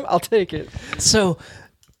time, I'll take it. So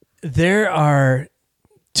there are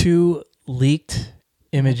 2 leaked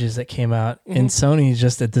images that came out, and Sony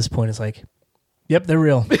just at this point is like, yep, they're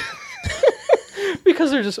real.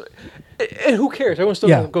 Because they're just... And who cares? Everyone's still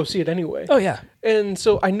going to go see it anyway. Oh, yeah. And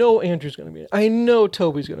so I know Andrew's going to be in it. I know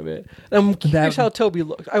Toby's going to be in it. I'm curious how Toby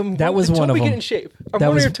looks. That was one of them. Did Toby get in shape? I'm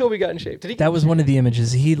wondering if Toby got in shape. Did he? That was one of the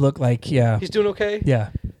images. He looked like, He's doing okay? Yeah.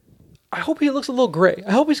 I hope he looks a little gray.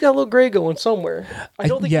 I hope he's got a little gray going somewhere. I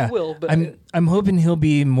don't think he will, but... I'm hoping he'll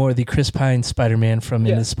be more the Chris Pine Spider-Man from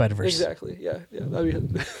Into the Spider-Verse. Exactly. Yeah.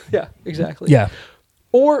 Yeah, exactly. Yeah.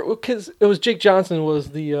 Or because it was Jake Johnson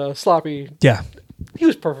was the sloppy... Yeah. He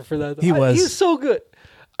was perfect for that. He was. He was so good.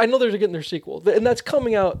 I know they're getting their sequel. And that's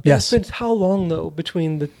coming out. Yes. It's been how long, though,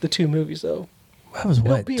 between the 2 movies, though? That was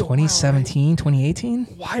what, 2017, 2018?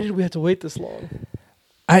 Why did we have to wait this long?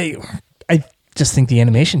 I just think the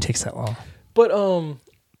animation takes that long. But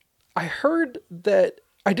I heard that...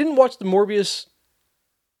 I didn't watch the Morbius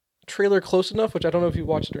trailer close enough, which I don't know if you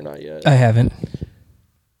watched it or not yet. I haven't.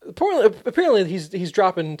 apparently he's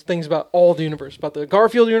dropping things about all the universe, about the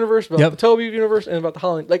Garfield universe, about the Toby universe, and about the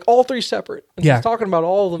Holland, like all three separate. And he's talking about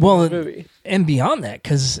all of them in the movie. And beyond that,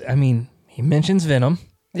 because I mean, he mentions Venom.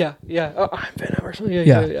 Yeah. I'm Venom or something.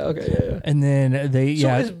 Yeah. Okay, yeah. And then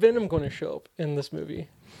So is Venom going to show up in this movie?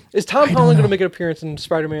 Is Tom Holland going to make an appearance in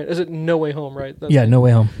Spider-Man? Is it No Way Home, right? No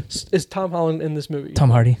Way Home. Is Tom Holland in this movie? Tom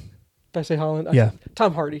Hardy. Did I say Holland? Yeah.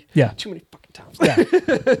 Tom Hardy. Yeah. Too many fucking Toms. Yeah.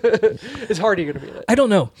 Is Hardy going to be in it? I don't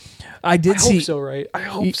know. I hope so, right? I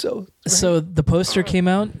hope so. Right? So the poster came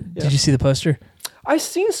out. Yeah. Did you see the poster? I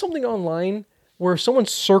seen something online where someone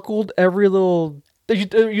circled every little... You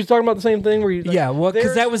talking about the same thing? Where you? Well,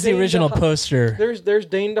 because that was the original poster. There's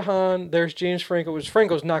Dane DeHaan. There's James Franco. Which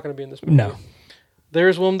Franco's not going to be in this movie. No.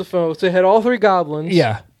 There's Willem Dafoe. So they had all three goblins.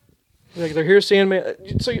 Yeah. Like they're here,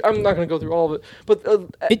 Sandman. So I'm not going to go through all of it, but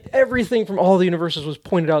everything from all the universes was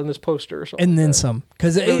pointed out in this poster or something. And then some,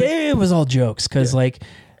 because it was all jokes. Because like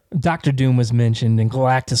Doctor Doom was mentioned and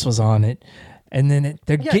Galactus was on it, and then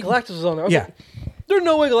Galactus was on there. Like, there's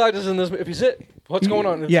no way Galactus is in this. If he's it. What's going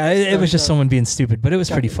on? Yeah, it was just someone being stupid, but it was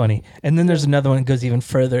pretty funny. And then there's another one that goes even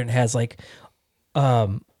further and has like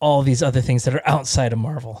all these other things that are outside of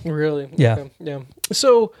Marvel. Really? Yeah. Okay. Yeah.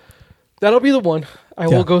 So that'll be the one. I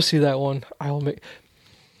will go see that one. I will make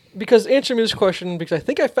because answer me this question because I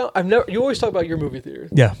think you always talk about your movie theater.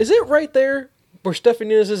 Yeah. Is it right there where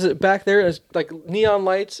Stephanie is? Is it back there as like neon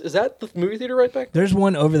lights? Is that the movie theater right back there? There's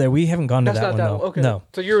one over there. We haven't gone to that one. That's not that one. Okay. No.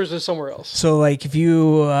 So yours is somewhere else. So like if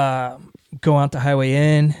you go out to Highway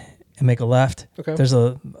Inn and make a left. Okay. There's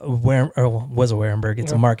was a Warenberg.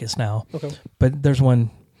 It's a Marcus now. Okay. But there's one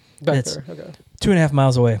back there. Okay. 2.5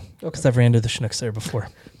 miles away. Because I've ran to the Schnucks there before.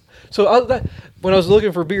 So when I was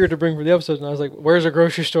looking for beer to bring for the episode, and I was like, "Where's a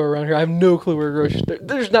grocery store around here?" I have no clue where a grocery store.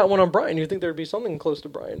 There's not one on Bryan. You'd think there'd be something close to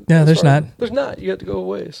Bryan. Yeah, there's not. There's not. You have to go a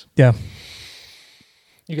ways. Yeah.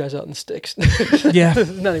 You guys out in the sticks. Yeah.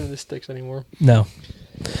 Not even the sticks anymore. No.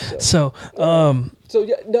 So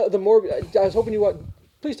yeah, no. The more I was hoping you watch.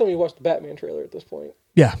 Please tell me you watched the Batman trailer at this point.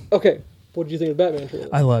 Yeah. Okay. What did you think of the Batman trailer?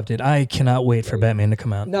 I loved it. I cannot wait for Batman to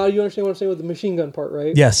come out. Now you understand what I'm saying with the machine gun part,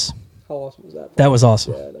 right? Yes. How awesome was that part? That was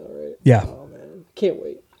awesome. Yeah, I know, right? Yeah. Oh man, can't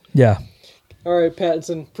wait. Yeah. All right,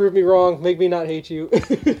 Pattinson, prove me wrong. Make me not hate you.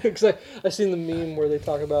 Because I seen the meme where they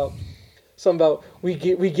talk about something about we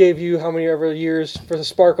gave you how many ever years for the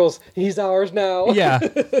sparkles. He's ours now. Yeah.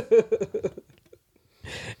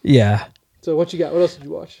 Yeah. So what you got? What else did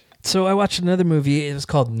you watch? So I watched another movie. It was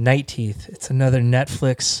called Night Teeth. It's another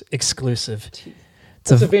Netflix exclusive.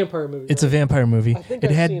 It's a vampire movie. It's a vampire movie. I think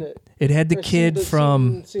I've seen it. It had the kid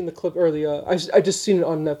from. Seen the clip or the. I just seen it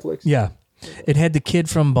on Netflix. Yeah, it had the kid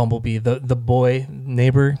from Bumblebee, the boy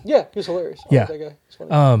neighbor. Yeah, he was hilarious. Yeah, that guy. He's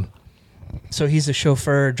funny. So he's a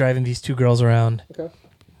chauffeur driving these two girls around. Okay.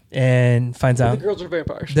 And finds out the girls are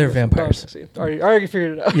vampires. They're vampires. I see. I already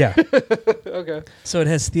figured it out. Yeah. Okay. So it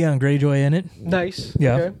has Theon Greyjoy in it. Nice.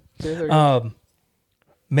 Yeah. Okay. Yeah, there you go.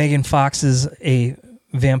 Megan Fox is a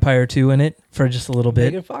vampire too in it for just a little bit.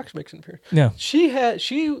 Megan Fox makes an appearance. Yeah. She had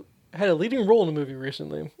a leading role in a movie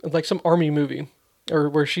recently, like some army movie, or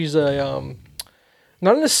where she's a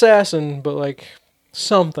not an assassin, but like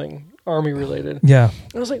something army related. Yeah.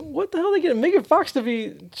 I was like, what the hell are they getting Megan Fox to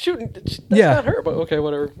be shooting? That's not her, but okay,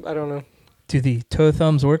 whatever. I don't know. Do the toe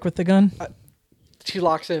thumbs work with the gun? She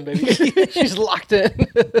locks in, baby. She's locked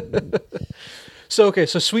in. So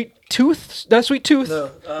Sweet Tooth, not Sweet Tooth.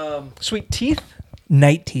 No. Sweet Teeth.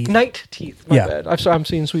 Night Teeth. Night Teeth. My bad. I'm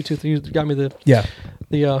seeing Sweet Tooth. You got me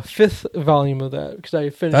the fifth volume of that because I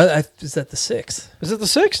finished. Is that the 6th? Is it the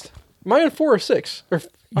 6th? Am I on 4 or 6? Or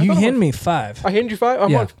you hand me 5. I hand you 5.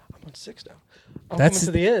 I'm on 6 now. I'm coming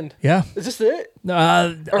to the end. Yeah. Is this it?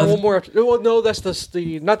 Or one more after? Well, no, that's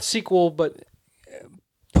the not the sequel, but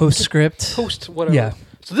postscript. Post whatever. Yeah.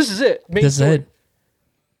 So this is it. This is it.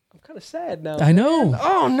 I'm kind of sad now. I know.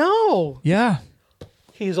 Oh no. Yeah.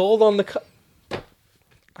 He's old on the.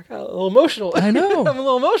 I got a little emotional. I know. I'm a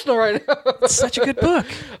little emotional right now. It's such a good book.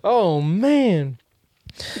 Oh man.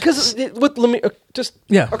 Because let me just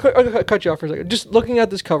I'll cut you off for a second. Just looking at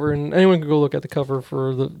this cover, and anyone can go look at the cover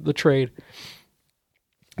for the trade.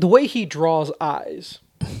 The way he draws eyes,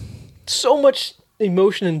 so much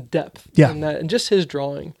emotion and depth in that, and just his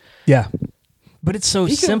drawing. Yeah, but it's so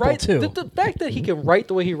simple too. The fact that he can write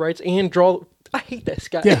the way he writes and draw. I hate this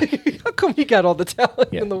guy. Yeah. How come he got all the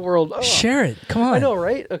talent in the world? Oh. Share it. Come on. I know,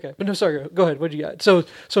 right? Okay, but no, sorry. Go ahead. What do you got? So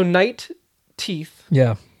Night Teeth.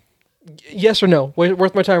 Yeah. Yes or no?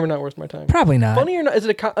 Worth my time or not worth my time? Probably not. Funny or not? Is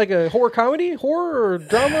it like a horror comedy, horror or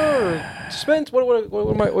drama or suspense?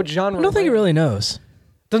 What genre? I don't think it really knows.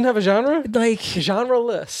 Doesn't have a genre? Like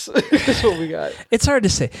Genre-less. That's what we got. It's hard to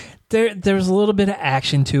say. There's a little bit of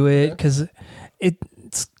action to it because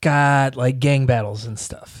it's got like gang battles and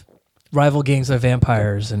stuff, rival gangs of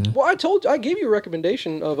vampires and. Well, I gave you a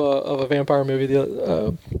recommendation of a vampire movie,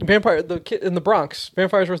 the kid in the Bronx,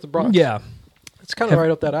 Vampires vs. the Bronx. Yeah, it's kind of right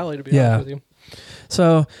up that alley, to be honest with you.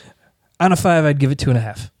 So, on a 5, I'd give it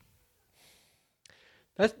 2.5.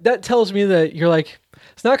 That tells me that you're like,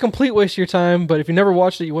 it's not a complete waste of your time, but if you never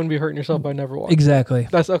watched it, you wouldn't be hurting yourself by never watching. Exactly.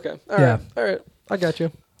 That's okay. All right. I got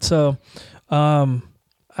you. So,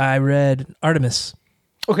 I read Artemis.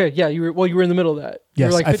 Okay, yeah, you were in the middle of that. Yes, you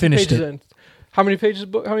were like 50 I finished pages it. in. How many page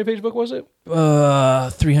book was it?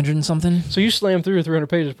 300 and something. So you slammed through 300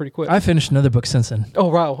 pages pretty quick. I finished another book since then. Oh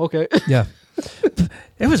wow, okay. Yeah.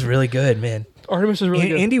 It was really good, man. Artemis is really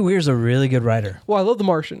good. Andy Weir's a really good writer. Well, I love The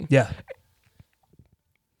Martian. Yeah.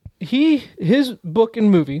 His book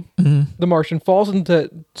and movie, The Martian, falls into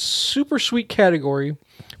that super sweet category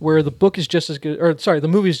where the book is just as good, the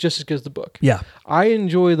movie is just as good as the book. Yeah. I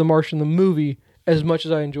enjoy The Martian, the movie, as much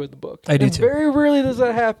as I enjoyed the book. I do too. Very rarely does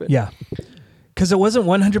that happen. Yeah. Because it wasn't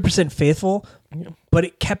 100% faithful, but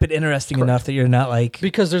it kept it interesting enough that you're not like...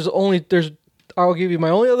 Because I'll give you my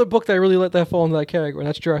only other book that I really let that fall into that category, and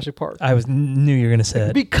that's Jurassic Park. Knew you were going to say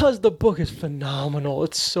it. Because the book is phenomenal.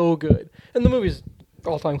 It's so good. And the movie's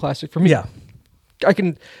all-time classic for me. Yeah. I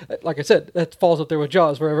can, like I said, that falls up there with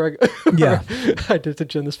Jaws wherever I go. Yeah. I did to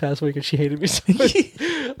Jen this past week and she hated me so much.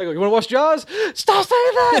 I go, you want to watch Jaws? Stop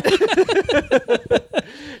saying that!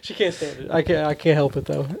 She can't stand it. I can't help it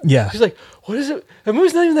though. Yeah. She's like, what is it? The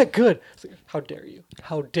movie's not even that good. I was like, how dare you?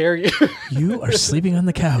 How dare you? You are sleeping on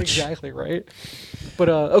the couch. Exactly, right? But,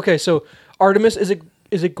 okay, so Artemis, is it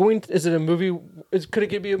a movie? Could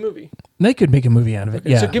it be a movie? They could make a movie out of it,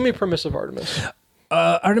 Okay, yeah. so give me a premise of Artemis.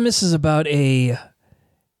 Artemis is about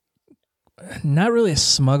not really a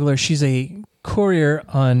smuggler. She's a courier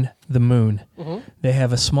on the moon. Mm-hmm. They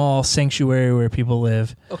have a small sanctuary where people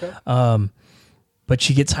live. Okay. But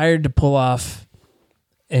she gets hired to pull off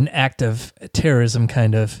an act of terrorism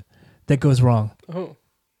kind of that goes wrong. Oh.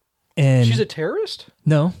 And she's a terrorist?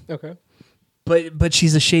 No. Okay. But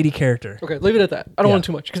she's a shady character. Okay, leave it at that. I don't want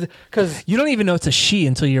too much because you don't even know it's a she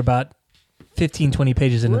until you're about 15, 20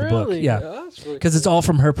 pages into the book. Yeah. That's really Because it's all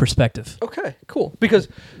from her perspective. Okay, cool. Because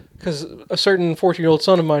a certain 14-year-old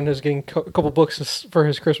son of mine is getting a couple books for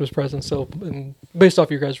his Christmas present, so and based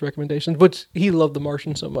off your guys' recommendations, but he loved The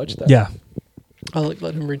Martian so much that I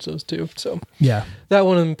let him read those too. So yeah, that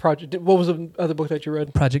one in Project. What was the other book that you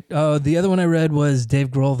read? The other one I read was Dave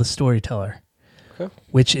Grohl, The Storyteller. Okay.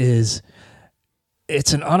 Which is,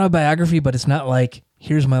 it's an autobiography, but it's not like,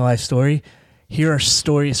 here's my life story. Here are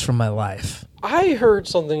stories from my life. I heard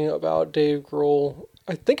something about Dave Grohl.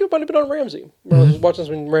 I think it might have been on Ramsey. I was watching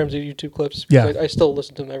some Ramsey YouTube clips. Yeah. I still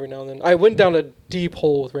listen to him every now and then. I went down a deep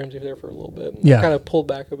hole with Ramsey there for a little bit. Yeah. I kind of pulled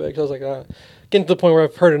back a bit because I was like, getting to the point where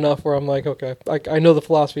I've heard enough where I'm like, okay, I know the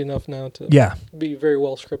philosophy enough now to be very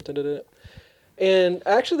well scripted in it. And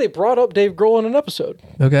actually, they brought up Dave Grohl in an episode.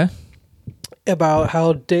 Okay. About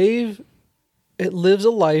how Dave lives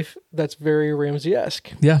a life that's very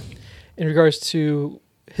Ramsey-esque. Yeah. In regards to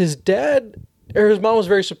his dad, or his mom was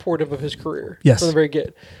very supportive of his career. Yes. From the very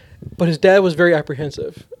get. But his dad was very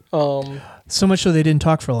apprehensive. So much so they didn't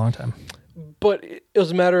talk for a long time. But it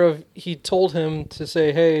was a matter of, he told him to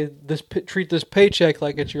say, hey, treat this paycheck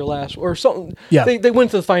like it's your last, or something. Yeah. They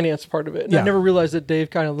went to the finance part of it. And Yeah. I never realized that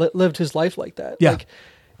Dave kind of lived his life like that. Yeah. Like,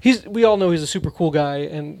 we all know he's a super cool guy,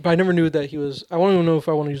 but I never knew that he was, I don't even know if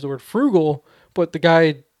I want to use the word frugal, but the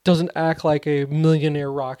guy doesn't act like a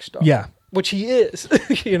millionaire rock star. Yeah. Which he is,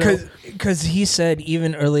 you know. Because he said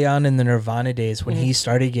even early on in the Nirvana days when he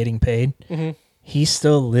started getting paid, he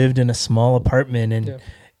still lived in a small apartment and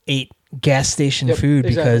ate gas station food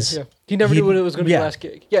because he never knew when it was going to be the last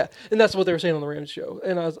gig. Yeah, and that's what they were saying on the Rams show.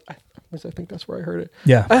 And I think that's where I heard it.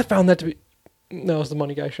 Yeah. I found that to be... No, it was the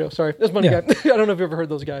Money Guy show. Sorry, that's Money Guy. I don't know if you've ever heard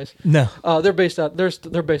those guys. No. They're based out.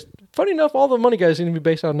 They're based. Funny enough, all the Money Guys seem to be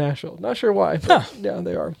based out of Nashville. Not sure why. But yeah,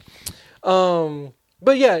 they are.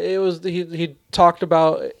 But yeah, it was. He talked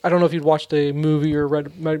about. I don't know if you'd watched a movie or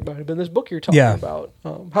read. Might have been this book you're talking about.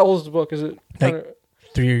 How old is the book? Is it like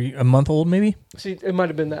a month old? Maybe. See, it might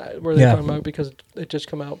have been that where they're talking about because it just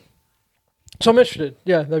come out. So I'm interested.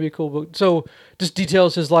 Yeah, that'd be a cool book. So just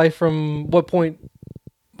details his life from what point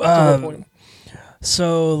to what point.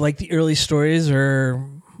 So, like, the early stories are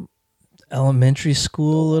elementary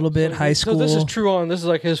school a little bit, high school. So this is true on, this is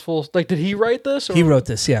like his full, like, did he write this? Or? He wrote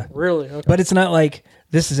this, yeah. Really? Okay. But it's not like,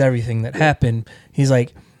 this is everything that happened. He's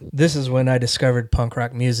like, this is when I discovered punk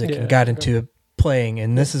rock music and got into playing,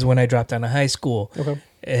 and this is when I dropped out of high school. Okay.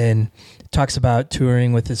 and talks about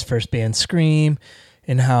touring with his first band, Scream,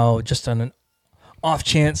 and how just on an off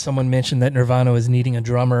chance someone mentioned that Nirvana was needing a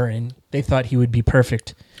drummer, and they thought he would be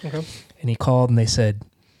perfect. Okay. And he called, and they said,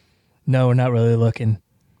 "No, we're not really looking."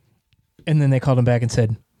 And then they called him back and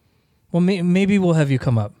said, "Well, maybe we'll have you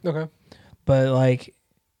come up." Okay. But like,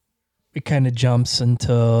 it kind of jumps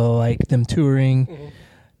until like them touring,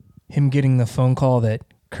 him getting the phone call that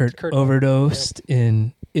Kurt overdosed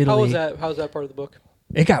in Italy. How's that part of the book?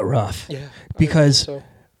 It got rough. Yeah. Because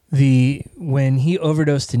when he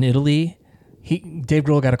overdosed in Italy, Dave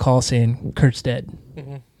Grohl got a call saying Kurt's dead.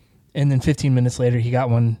 Mm-hmm. And then 15 minutes later he got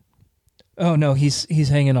one. Oh no, he's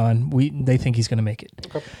hanging on. They think he's going to make it.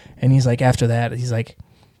 Okay. And he's like, after that, he's like,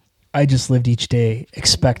 I just lived each day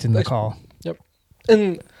expecting the call. Yep.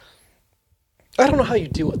 And I don't know how you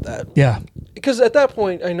deal with that. Yeah. Because at that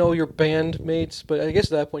point, I know you're bandmates, but I guess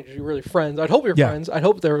at that point you're really friends. I'd hope you're friends. I'd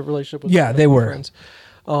hope their relationship was they were friends.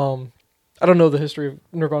 I don't know the history of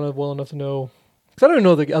Nirvana well enough to know. Because I don't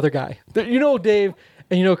know the other guy. You know Dave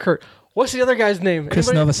and you know Kurt. What's the other guy's name?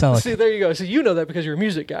 Chris Novoselic. See, there you go. So you know that because you're a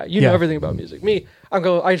music guy. You know everything about music. Me, I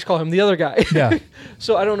just call him the other guy. Yeah.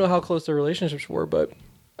 So I don't know how close their relationships were, but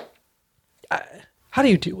how do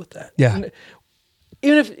you deal with that? Yeah. And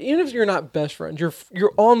even if you're not best friends,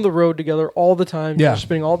 you're on the road together all the time. Yeah. You're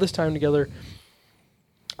spending all this time together.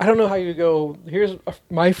 I don't know how you go, here's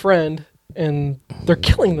my friend, and they're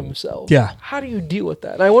killing themselves. Yeah. How do you deal with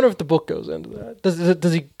that? And I wonder if the book goes into that.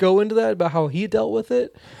 Does he go into that about how he dealt with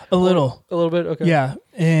it? A little bit. Okay. Yeah.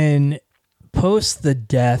 And post the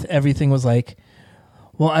death, everything was like,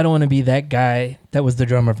 well, I don't want to be that guy that was the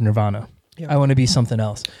drummer of Nirvana. Yeah. I want to be something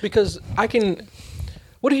else. Because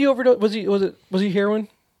what did he overdose? Was he heroin?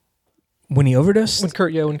 When he overdosed? When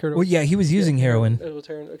Kurt. Well, yeah, he was using heroin. It was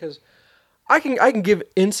heroin because I can give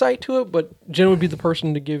insight to it, but Jen would be the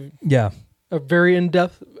person to give a very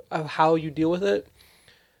in-depth of how you deal with it.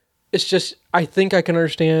 It's just, I think I can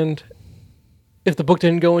understand if the book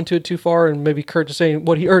didn't go into it too far, and maybe Kurt just saying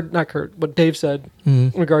what Dave said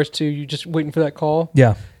in regards to you just waiting for that call.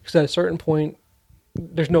 Yeah. Because at a certain point,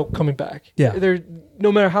 there's no coming back. Yeah.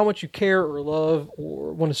 No matter how much you care or love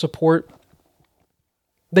or want to support,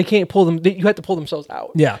 they can't pull them. You have to pull themselves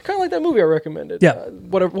out. Yeah. Kind of like that movie I recommended. Yeah.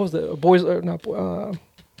 What was it? About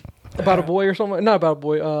a boy or something? Not about a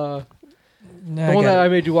boy. The one that I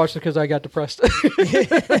made you watch because I got depressed.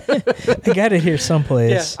 I got it here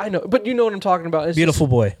someplace. Yeah, I know. But you know what I'm talking about. It's Beautiful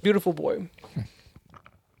Boy. Beautiful Boy.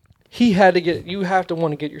 You have to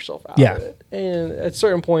want to get yourself out of it. And at a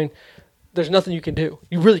certain point, there's nothing you can do.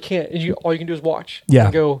 You really can't. All you can do is watch. Yeah.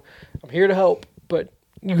 And go, I'm here to help, but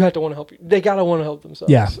you have to want to help you. They got to want to help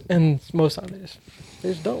themselves. Yeah. And most of the time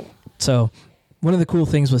they just don't. So one of the cool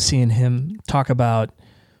things was seeing him talk about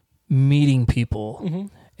meeting people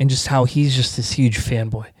and just how he's just this huge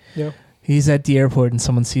fanboy. Yeah. He's at the airport and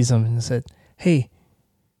someone sees him and said, "Hey,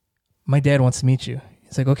 my dad wants to meet you."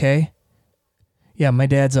 He's like, "Okay." "Yeah, my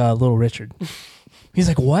dad's Little Richard." He's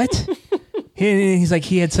like, "What?" He's like,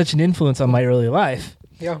 he had such an influence on my early life.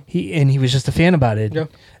 Yeah. He was just a fan about it. Yeah.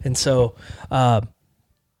 And so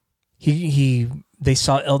they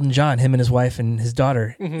saw Elton John, him and his wife and his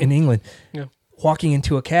daughter in England, walking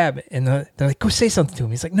into a cab, and they're like, "Go say something to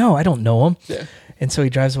him." He's like, "No, I don't know him." Yeah. And so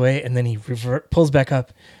he drives away, and then he pulls back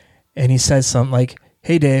up, and he says something like,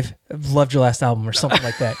 "Hey, Dave, I've loved your last album," or something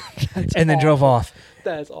like that, and then drove off.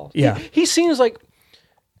 That's awesome. Yeah. He seems like,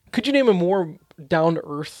 could you name a more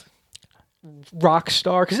down-to-earth rock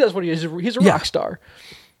star? Because that's what he is. He's a rock star.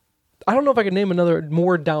 I don't know if I could name another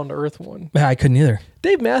more down-to-earth one. Yeah, I couldn't either.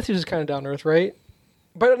 Dave Matthews is kind of down-to-earth, right?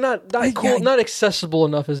 But not cool, not accessible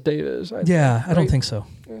enough as Dave is. I don't think so.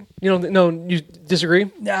 You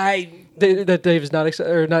disagree? That Dave is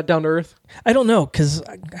not down to earth. I don't know, because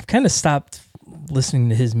I've kind of stopped listening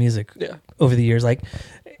to his music over the years. Like,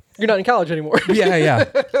 you're not in college anymore. yeah,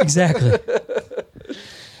 exactly.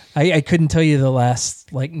 I couldn't tell you the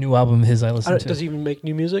last new album of his I listened to. Does he even make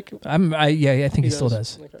new music? I think he still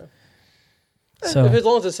does. Okay. So as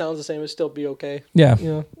long as it sounds the same, it'd still be okay.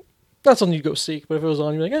 Yeah. Not something you go seek, but if it was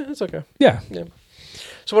on, you're like, it's okay. Yeah.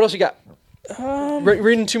 So what else you got?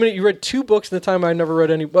 Reading 2 minutes. You read 2 books in the time I never read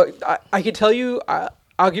any. But I can tell you,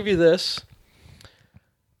 I'll give you this.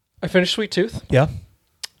 I finished Sweet Tooth. Yeah.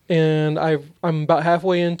 And I'm about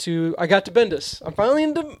halfway into. I got to Bendis. I'm finally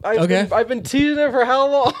into. I've been teasing it for how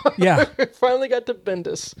long? Yeah. I finally got to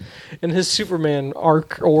Bendis, and his Superman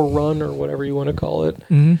arc or run or whatever you want to call it.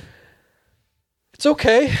 Mm-hmm. It's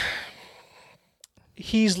okay.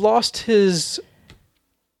 He's lost his.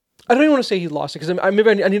 I don't even want to say he lost it because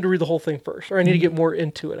maybe I need to read the whole thing first, or I need to get more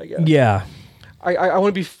into it. I guess. Yeah. I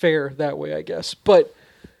want to be fair that way, I guess, but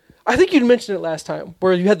I think you mentioned it last time,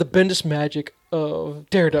 where you had the Bendis magic of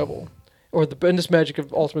Daredevil, or the Bendis magic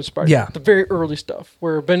of Ultimate Spider-Man. Yeah. The very early stuff,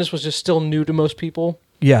 where Bendis was just still new to most people.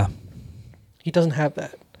 Yeah. He doesn't have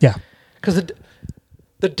that. Yeah. Because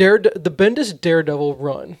the Bendis Daredevil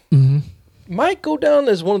run might go down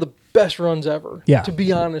as one of the best runs ever. Yeah. To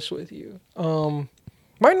be honest with you,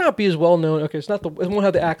 might not be as well known. Okay, it won't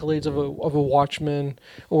have the accolades of a Watchmen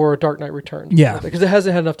or a Dark Knight Returns. Yeah. Because it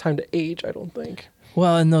hasn't had enough time to age, I don't think.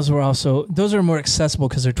 Well, and those are more accessible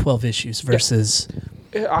because they're 12 issues versus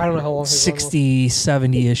I don't know how long 60,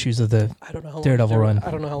 70 issues of the Daredevil run.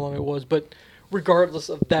 I don't know how long it was, but regardless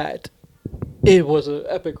of that, it was an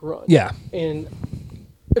epic run. Yeah. And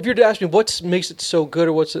if you're to ask me what makes it so good,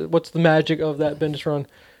 or what's the magic of that Bendis run,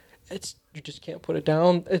 you just can't put it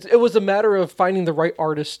down. It was a matter of finding the right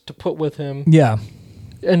artist to put with him. Yeah.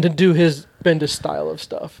 And to do his Bendis style of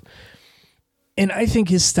stuff. And I think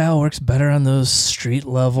his style works better on those street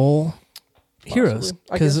level heroes.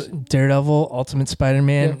 Because Daredevil, Ultimate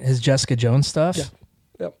Spider-Man, his Jessica Jones stuff. Yeah.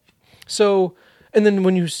 Yep. So, and then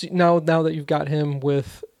when you see now that you've got him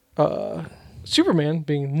with Superman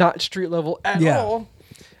being not street level at all,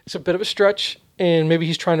 it's a bit of a stretch. And maybe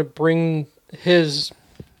he's trying to bring his...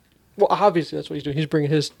 Well, obviously that's what he's doing. He's bringing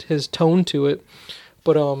his tone to it.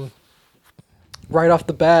 But right off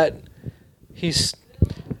the bat, he's...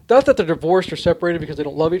 Not that they're divorced or separated because they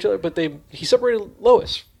don't love each other, but he separated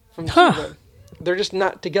Lois from Superman. They're just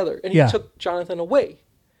not together. And he took Jonathan away.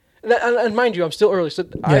 And mind you, I'm still early, so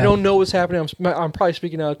I don't know what's happening. I'm probably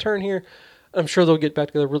speaking out of turn here. I'm sure they'll get back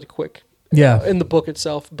together really quick in the book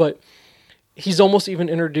itself. But he's almost even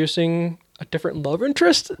introducing a different love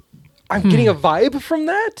interest. I'm getting a vibe from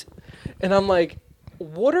that. And I'm like,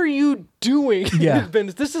 what are you doing? Yeah.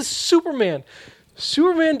 This is Superman.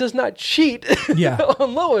 Superman does not cheat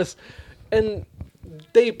on Lois. And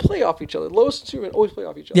they play off each other. Lois and Superman always play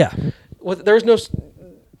off each other. Yeah. There's no...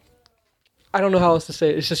 I don't know how else to say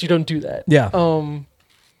it. It's just you don't do that. Yeah.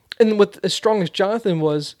 And with as strong as Jonathan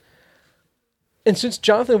was, and since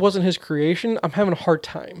Jonathan wasn't his creation, I'm having a hard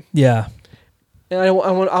time. Yeah. And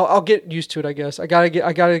I'll get used to it, I guess. I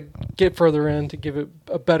gotta get further in to give it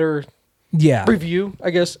a better review,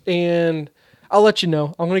 I guess. And I'll let you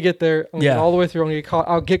know. I'm gonna get there. I'm gonna get all the way through.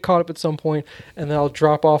 I'll get caught up at some point, and then I'll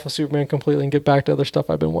drop off of Superman completely and get back to other stuff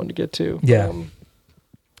I've been wanting to get to. Yeah.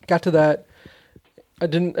 Got to that. I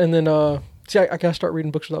didn't, and then I gotta start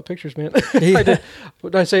reading books without pictures, man.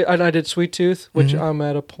 I did Sweet Tooth, which I'm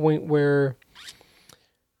at a point where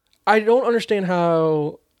I don't understand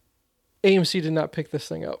how AMC did not pick this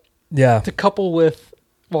thing up. Yeah. To couple with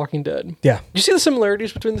Walking Dead. Yeah. Do you see the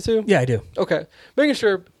similarities between the two? Yeah, I do. Okay. Making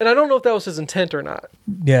sure, and I don't know if that was his intent or not.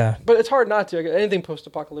 Yeah. But it's hard not to. Anything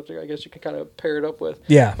post-apocalyptic, I guess you can kind of pair it up with.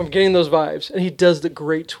 Yeah. I'm getting those vibes, and he does the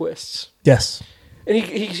great twists. Yes. And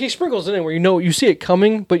he sprinkles it in where you see it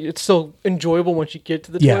coming, but it's still enjoyable once you get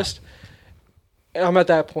to the twist. And I'm at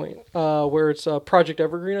that point where it's Project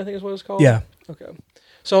Evergreen, I think is what it's called. Yeah. Okay.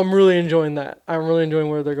 So I'm really enjoying that. I'm really enjoying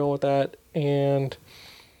where they're going with that, and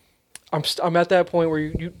I'm at that point where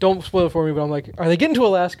you don't spoil it for me, but I'm like, are they getting to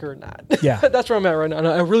Alaska or not? Yeah. That's where I'm at right now, and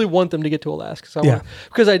I really want them to get to Alaska. So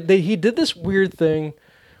because he did this weird thing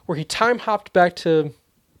where he time hopped back to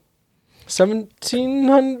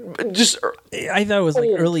 1700. Just I thought it was old.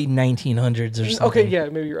 Like early 1900s or something. Okay, yeah,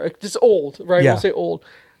 maybe you're right. Just old, right? Yeah. We'll say old.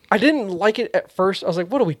 I didn't like it at first. I was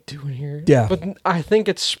like, what are we doing here? Yeah. But I think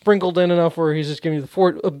it's sprinkled in enough where he's just giving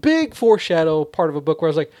you a big foreshadow part of a book where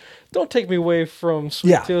I was like, don't take me away from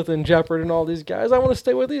Sweet Tooth and Jeopard and all these guys. I want to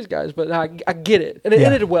stay with these guys, but I get it. And it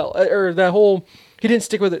ended well. Or that whole, he didn't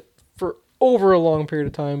stick with it for over a long period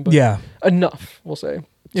of time, but enough, we'll say.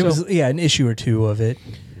 It was an issue or two of it.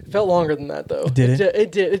 It felt longer than that, though. Did it?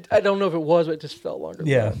 It did. I don't know if it was, but it just felt longer than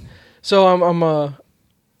that. So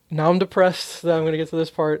now I'm depressed that I'm going to get to this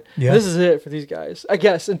part. Yeah. This is it for these guys, I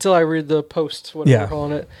guess, until I read the posts, whatever they're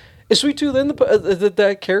calling it. Is Sweet Tooth in is it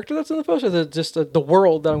that character that's in the post, or is it just the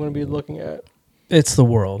world that I'm going to be looking at? It's the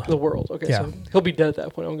world. The world. Okay, so he'll be dead at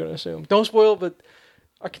that point, I'm going to assume. Don't spoil, but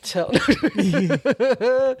I can tell.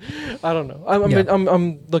 I don't know.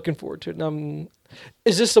 I'm looking forward to it.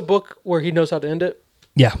 Is this a book where he knows how to end it?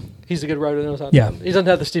 Yeah. He's a good writer that knows how to end it. He doesn't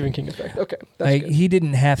have the Stephen King effect. Okay. That's good. He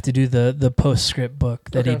didn't have to do the postscript book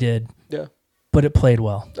that he did. Yeah. But it played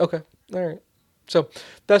well. Okay. All right. So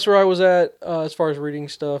that's where I was at as far as reading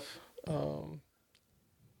stuff. I'll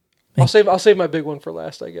save my big one for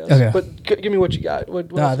last, I guess. Okay. But give me what you got. What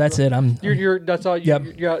that's it. That's all.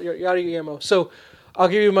 You're out of your ammo. So I'll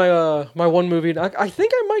give you my one movie. I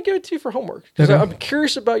think I might give it to you for homework because I'm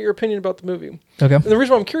curious about your opinion about the movie. Okay. And the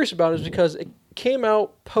reason why I'm curious about it is because it came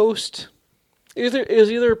out post. It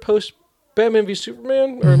was either post Batman v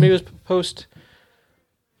Superman, or maybe it was post.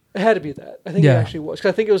 It had to be that. I think it actually was.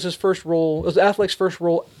 Because I think it was his first role. It was Affleck's first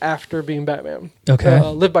role after being Batman. Okay.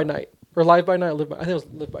 Live by Night. Or Live by Night. I think it was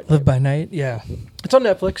Live by Night. Live by Night, yeah. It's on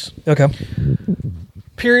Netflix. Okay.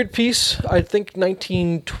 Period piece, I think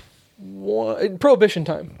 1920... Prohibition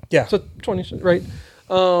time. Yeah. So 20, right?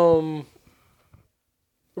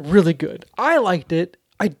 Really good. I liked it.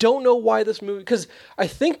 I don't know why this movie... Because I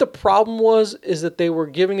think the problem is that they were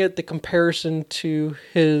giving it the comparison to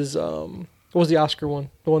his... what was the Oscar one?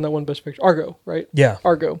 The one that won Best Picture? Argo, right? Yeah.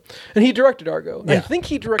 Argo. And he directed Argo. Yeah. I think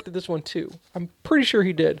he directed this one too. I'm pretty sure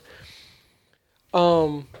he did.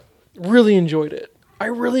 Really enjoyed it. I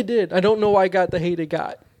really did. I don't know why I got the hate it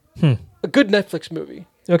got. A good Netflix movie.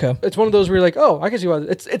 Okay. It's one of those where you're like, oh, I can see why.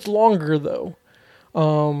 It's longer though.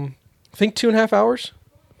 I think 2.5 hours.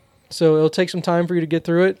 So it'll take some time for you to get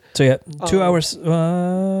through it. So yeah, 2 hours.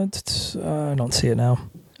 I don't see it now.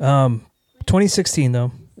 2016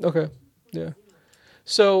 though. Okay. Yeah.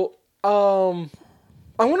 So, I'm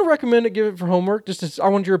going to recommend it, give it for homework. I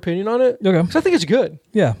want your opinion on it. Okay. Because I think it's good.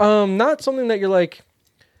 Yeah. Not something that you're like,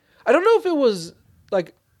 I don't know if it was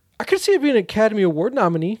like, I could see it being an Academy Award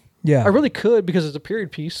nominee. Yeah. I really could because it's a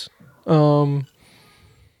period piece. A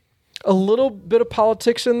little bit of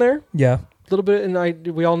politics in there. Yeah. A little bit. And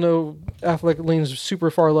we all know Affleck leans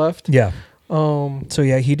super far left. Yeah. So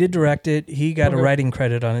yeah, he did direct it. He got a writing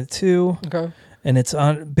credit on it too. Okay. And it's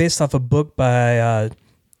based off a book by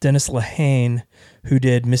Dennis Lehane, who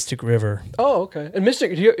did Mystic River. Oh, okay. And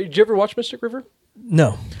Mystic, did you ever watch Mystic River?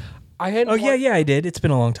 No. I hadn't. Yeah, I did. It's been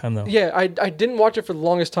a long time though. Yeah, I didn't watch it for the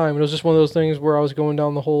longest time. It was just one of those things where I was going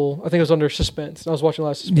down the whole. I think it was under suspense. And I was watching a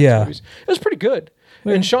lot of suspense movies. It was pretty good.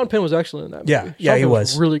 Yeah. And Sean Penn was excellent in that movie. Yeah, Sean he Penn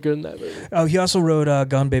was really good in that movie. Oh, he also wrote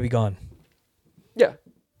Gone Baby Gone. Yeah.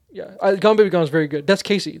 Gone Baby Gone is very good. That's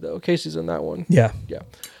Casey though. Casey's in that one. Yeah.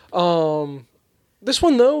 This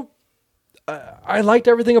one though, I liked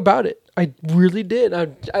everything about it. I really did.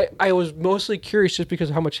 I was mostly curious just because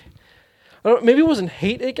of how much. Maybe it wasn't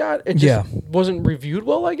hate it got. It just wasn't reviewed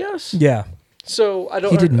well, I guess. Yeah. So I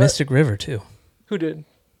don't. He did Mystic River too. Who did?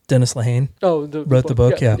 Dennis Lehane. Oh, wrote the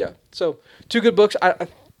book. Yeah. So 2 good books. At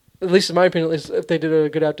least in my opinion, at least if they did a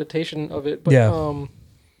good adaptation of it. But,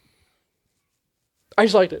 I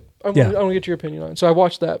just liked it. I want to get your opinion on it. So I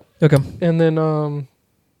watched that. Okay. And then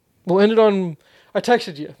we'll end it on. I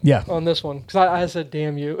texted you. Yeah. On this one because I said,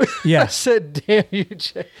 "Damn you." Yeah. I said, "Damn you,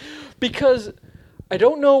 Jay," because I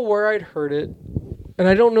don't know where I'd heard it, and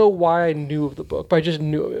I don't know why I knew of the book, but I just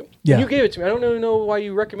knew of it. Yeah. And you gave it to me. I don't even know why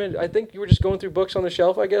you recommended it. I think you were just going through books on the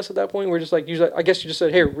shelf, I guess, at that point. We're just like, I guess you just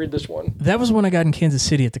said, "Hey, read this one." That was one I got in Kansas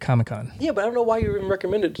City at the Comic-Con. Yeah, but I don't know why you even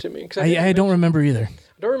recommended it to me. I don't remember either.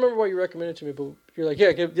 I don't remember why you recommended it to me, but you're like,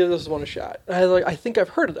 "Yeah, give this one a shot." And I was like, I think I've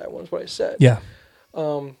heard of that one, is what I said. Yeah.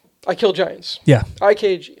 I Kill Giants. Yeah.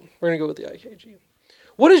 IKG. We're going to go with the IKG.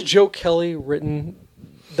 What has Joe Kelly written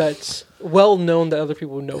that's well known that other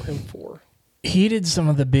people know him for? He did some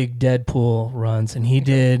of the big Deadpool runs, and he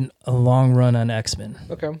did a long run on X-Men.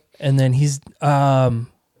 Okay. And then he's, I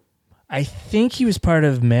think he was part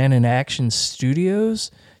of Man in Action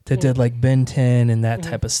Studios that did like Ben 10 and that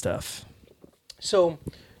type of stuff. So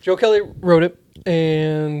Joe Kelly wrote it,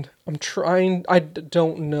 and I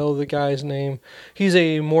don't know the guy's name. He's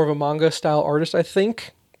more of a manga style artist, I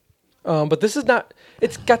think. But this is not,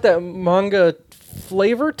 it's got that manga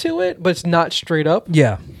flavor to it, but it's not straight up.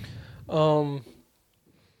 Yeah.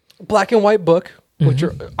 Black and white book, which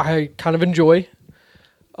I kind of enjoy.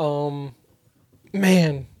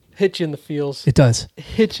 Man, hits you in the feels. It does. It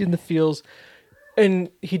hits you in the feels. And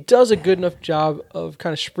he does a good enough job of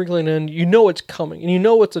kind of sprinkling in, you know it's coming, and you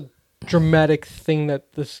know it's a dramatic thing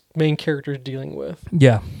that this main character is dealing with.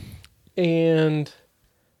 Yeah. And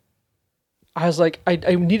I was like, I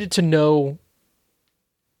needed to know.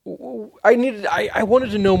 I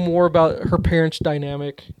wanted to know more about her parents'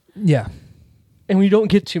 dynamic. Yeah. And we don't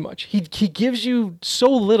get too much. He gives you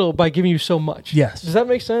so little by giving you so much. Yes. Does that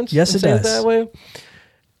make sense? Yes, it does. It that way?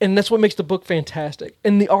 And that's what makes the book fantastic.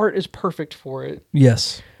 And the art is perfect for it.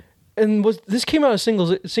 Yes. And this came out as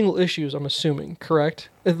single issues, I'm assuming, correct?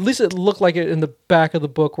 At least it looked like it in the back of the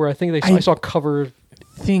book where I think I saw cover.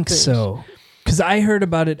 Think things. So. Because I heard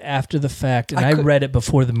about it after the fact, and I read it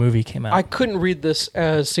before the movie came out. I couldn't read this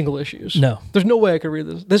as single issues. No. There's no way I could read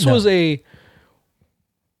this. This was a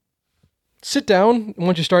sit down, and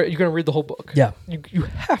once you start, you're going to read the whole book. Yeah. You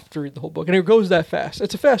have to read the whole book, and it goes that fast.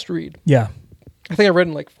 It's a fast read. Yeah. I think I read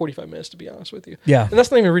in like 45 minutes, to be honest with you. Yeah. And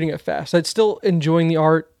that's not even reading it fast. I'd still enjoying the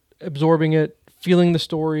art, absorbing it, feeling the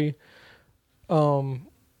story.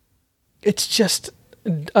 It's just,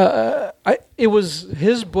 it was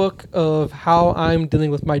his book of how I'm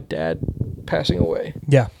dealing with my dad passing away.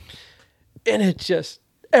 Yeah. And it just,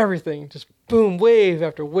 everything, just boom, wave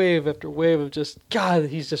after wave after wave of just, God,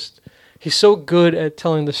 he's so good at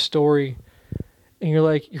telling the story. And you're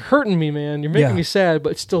like, you're hurting me, man. You're making me sad,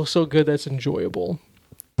 but it's still so good that it's enjoyable.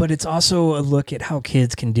 But it's also a look at how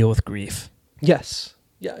kids can deal with grief. Yes.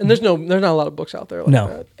 Yeah. And there's not a lot of books out there like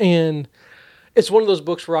that. And it's one of those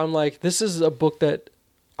books where I'm like, this is a book that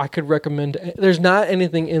I could recommend. There's not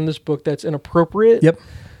anything in this book that's inappropriate. Yep.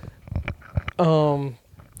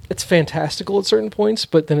 It's fantastical at certain points,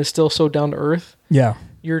 but then it's still so down to earth. Yeah.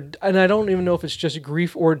 And I don't even know if it's just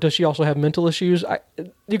grief or does she also have mental issues.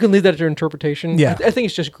 You can leave that to your interpretation. Yeah. I think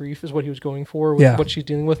it's just grief is what he was going for with what she's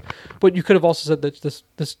dealing with. But you could have also said that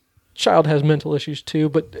this child has mental issues too.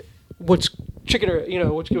 But what's chicken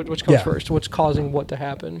or which comes first? What's causing what to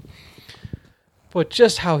happen? But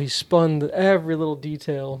just how he spun every little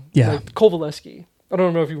detail. Yeah. Like Kovalevsky. I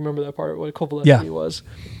don't know if you remember that part. What Kovalevsky was.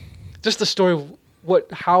 Just the story of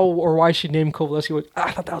how or why she named Kovalevsky.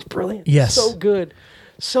 I thought that was brilliant. Yes. So good.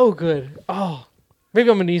 So good. Oh,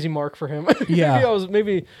 maybe I'm an easy mark for him. Yeah.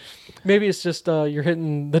 maybe it's just you're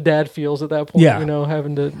hitting the dad feels at that point. Yeah.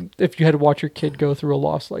 Having to, if you had to watch your kid go through a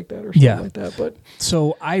loss like that or something like that. But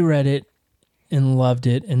so I read it and loved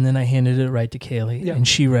it, and then I handed it right to Kaylee, and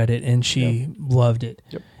she read it and she loved it.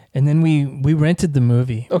 Yep. And then we rented the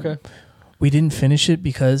movie. Okay. We didn't finish it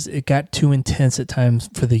because it got too intense at times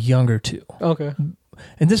for the younger two. Okay.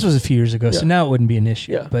 And this was a few years ago, so now it wouldn't be an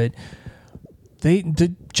issue. Yeah. But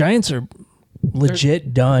the Giants are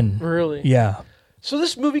legit done. Really? Yeah. So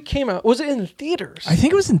this movie came out. Was it in theaters? I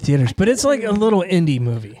think it was in theaters, but it's like a little indie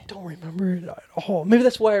movie. I don't remember it at all. Maybe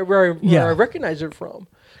that's where I recognize it from.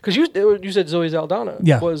 Because you said Zoe Saldana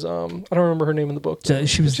was I don't remember her name in the book.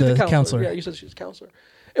 She was the counselor. Yeah, you said she was a counselor,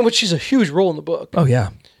 in which she's a huge role in the book. Oh yeah,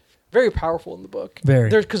 very powerful in the book. Very.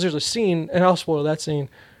 Because there's a scene, and I'll spoil that scene,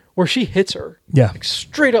 where she hits her. Yeah, like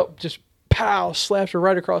straight up, just pow, slaps her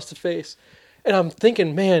right across the face. And I'm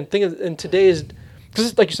thinking, man, in today's,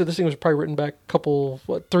 because like you said, this thing was probably written back a couple,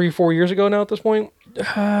 3-4 years ago now at this point? Maybe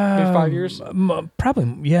 5 years?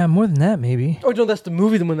 Probably, yeah, more than that, maybe. Oh, no, that's the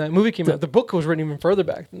movie when that movie came out. The book was written even further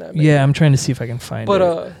back than that. Maybe. Yeah, I'm trying to see if I can find it.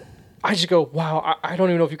 But I just go, wow, I don't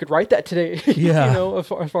even know if you could write that today. Yeah.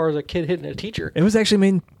 As far as a kid hitting a teacher. It was actually made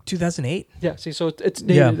in 2008. Yeah, see, so it's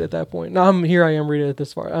dated at that point. Now I am reading it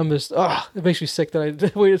this far. I'm just, it makes me sick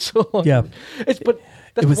that I waited so long. Yeah. But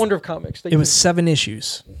that's the wonder of comics. It was 7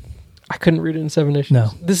 issues. I couldn't read it in 7 issues. No.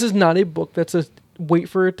 This is not a book that's a wait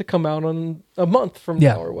for it to come out on a month from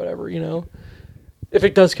now or whatever, If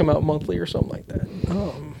it does come out monthly or something like that.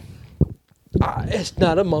 It's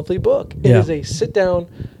not a monthly book. It is a sit down,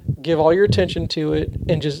 give all your attention to it,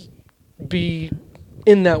 and just be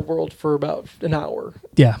in that world for about an hour.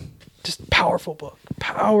 Yeah. Just powerful book.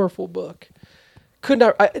 Powerful book.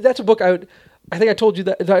 That's a book I think I told you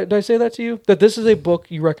that. Did I say that to you? That this is a book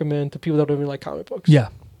you recommend to people that don't even like comic books. Yeah.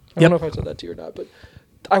 I don't know if I said that to you or not, but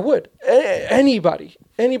I would. Anybody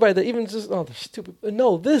that even just, they're stupid.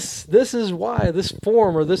 No, this is why this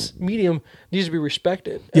form or this medium needs to be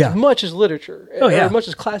respected as much as literature. As much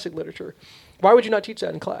as classic literature. Why would you not teach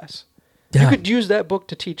that in class? Yeah. You could use that book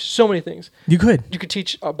to teach so many things. You could. You could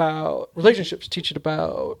teach about relationships, teach it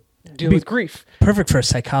about dealing with grief. Perfect for a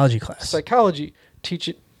psychology class. Psychology. Teach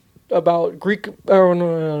it about Greek, I don't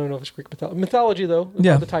know if it's Greek mythology though.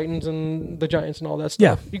 Yeah. The Titans and the Giants and all that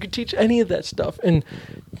stuff. Yeah. You could teach any of that stuff. And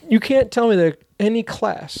you can't tell me that any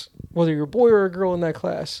class, whether you're a boy or a girl in that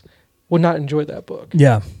class, would not enjoy that book.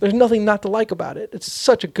 Yeah. There's nothing not to like about it. It's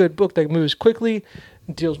such a good book that moves quickly,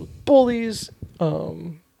 deals with bullies,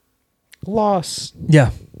 loss.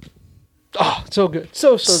 Yeah. Oh, so good.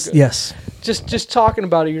 So good. Yes. Just talking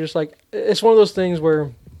about it, you're just like, it's one of those things where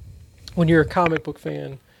when you're a comic book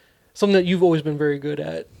fan, something that you've always been very good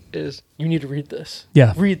at is you need to read this.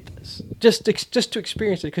 Yeah. Read this. Just to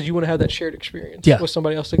experience it because you want to have that shared experience with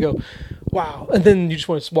somebody else to go, wow. And then you just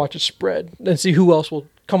want to watch it spread and see who else will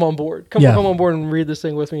come on board. Come on board and read this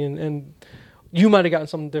thing with me. And you might have gotten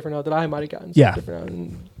something different out that I might have gotten something different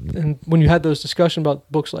out. And when you had those discussions about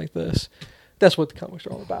books like this, that's what the comics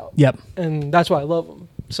are all about. Yep. And that's why I love them.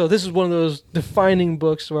 So this is one of those defining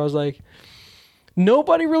books where I was like,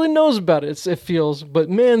 nobody really knows about it. It feels, but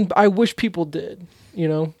man, I wish people did.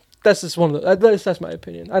 That's just one of the. That's my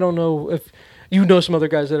opinion. I don't know if you know some other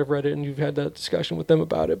guys that have read it and you've had that discussion with them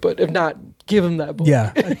about it. But if not, give them that book.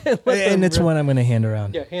 Yeah, and it's one I'm going to hand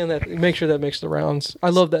around. Yeah, hand that. Make sure that makes the rounds. I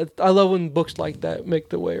love that. I love when books like that make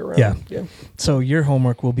the way around. Yeah. So your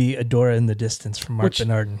homework will be Adora in the Distance from Mark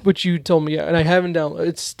Bernardin. Which you told me, and I haven't downloaded.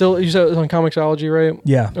 It's still, you said it's on Comixology, right?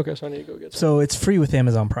 Yeah. Okay, so I need to go get some. So it's free with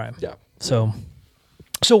Amazon Prime. Yeah. So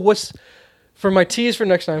what's For my tease for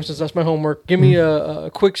next time, since that's my homework, give me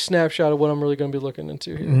a quick snapshot of what I'm really going to be looking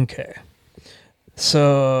into here. Okay.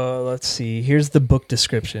 So let's see. Here's the book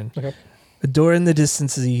description. Okay. Adora in the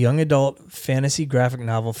Distance is a young adult fantasy graphic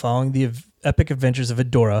novel following the epic adventures of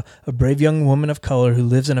Adora, a brave young woman of color who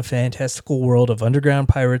lives in a fantastical world of underground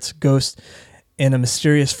pirates, ghosts, and a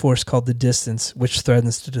mysterious force called the Distance, which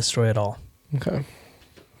threatens to destroy it all. Okay.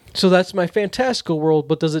 So that's my fantastical world,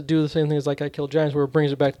 but does it do the same thing as like I Kill Giants, where it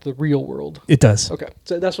brings it back to the real world? It does. Okay.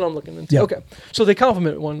 So that's what I'm looking into. Yep. Okay. So they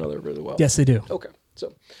complement one another really well. Yes, they do. Okay.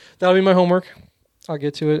 So that'll be my homework. I'll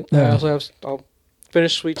get to it. Yeah. I'll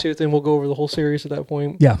finish Sweet Tooth, and we'll go over the whole series at that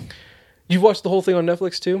point. Yeah. You've watched the whole thing on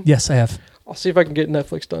Netflix too? Yes, I have. I'll see if I can get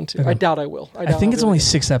Netflix done too. Okay. I doubt I will. I think it's only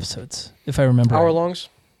 6 episodes, if I remember. Hour right. longs?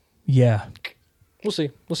 Yeah. We'll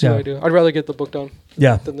see. We'll see what I do. I'd rather get the book done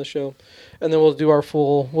than the show. And then we'll do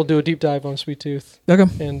a deep dive on Sweet Tooth. Okay.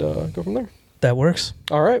 And go from there. That works.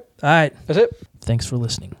 All right. All right. That's it. Thanks for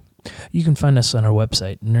listening. You can find us on our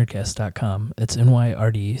website, Nyrdcast.com. It's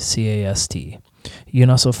Nyrdcast. You can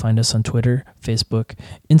also find us on Twitter, Facebook,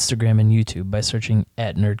 Instagram, and YouTube by searching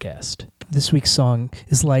 @Nyrdcast. This week's song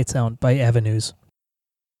is Lights Out by Avenues.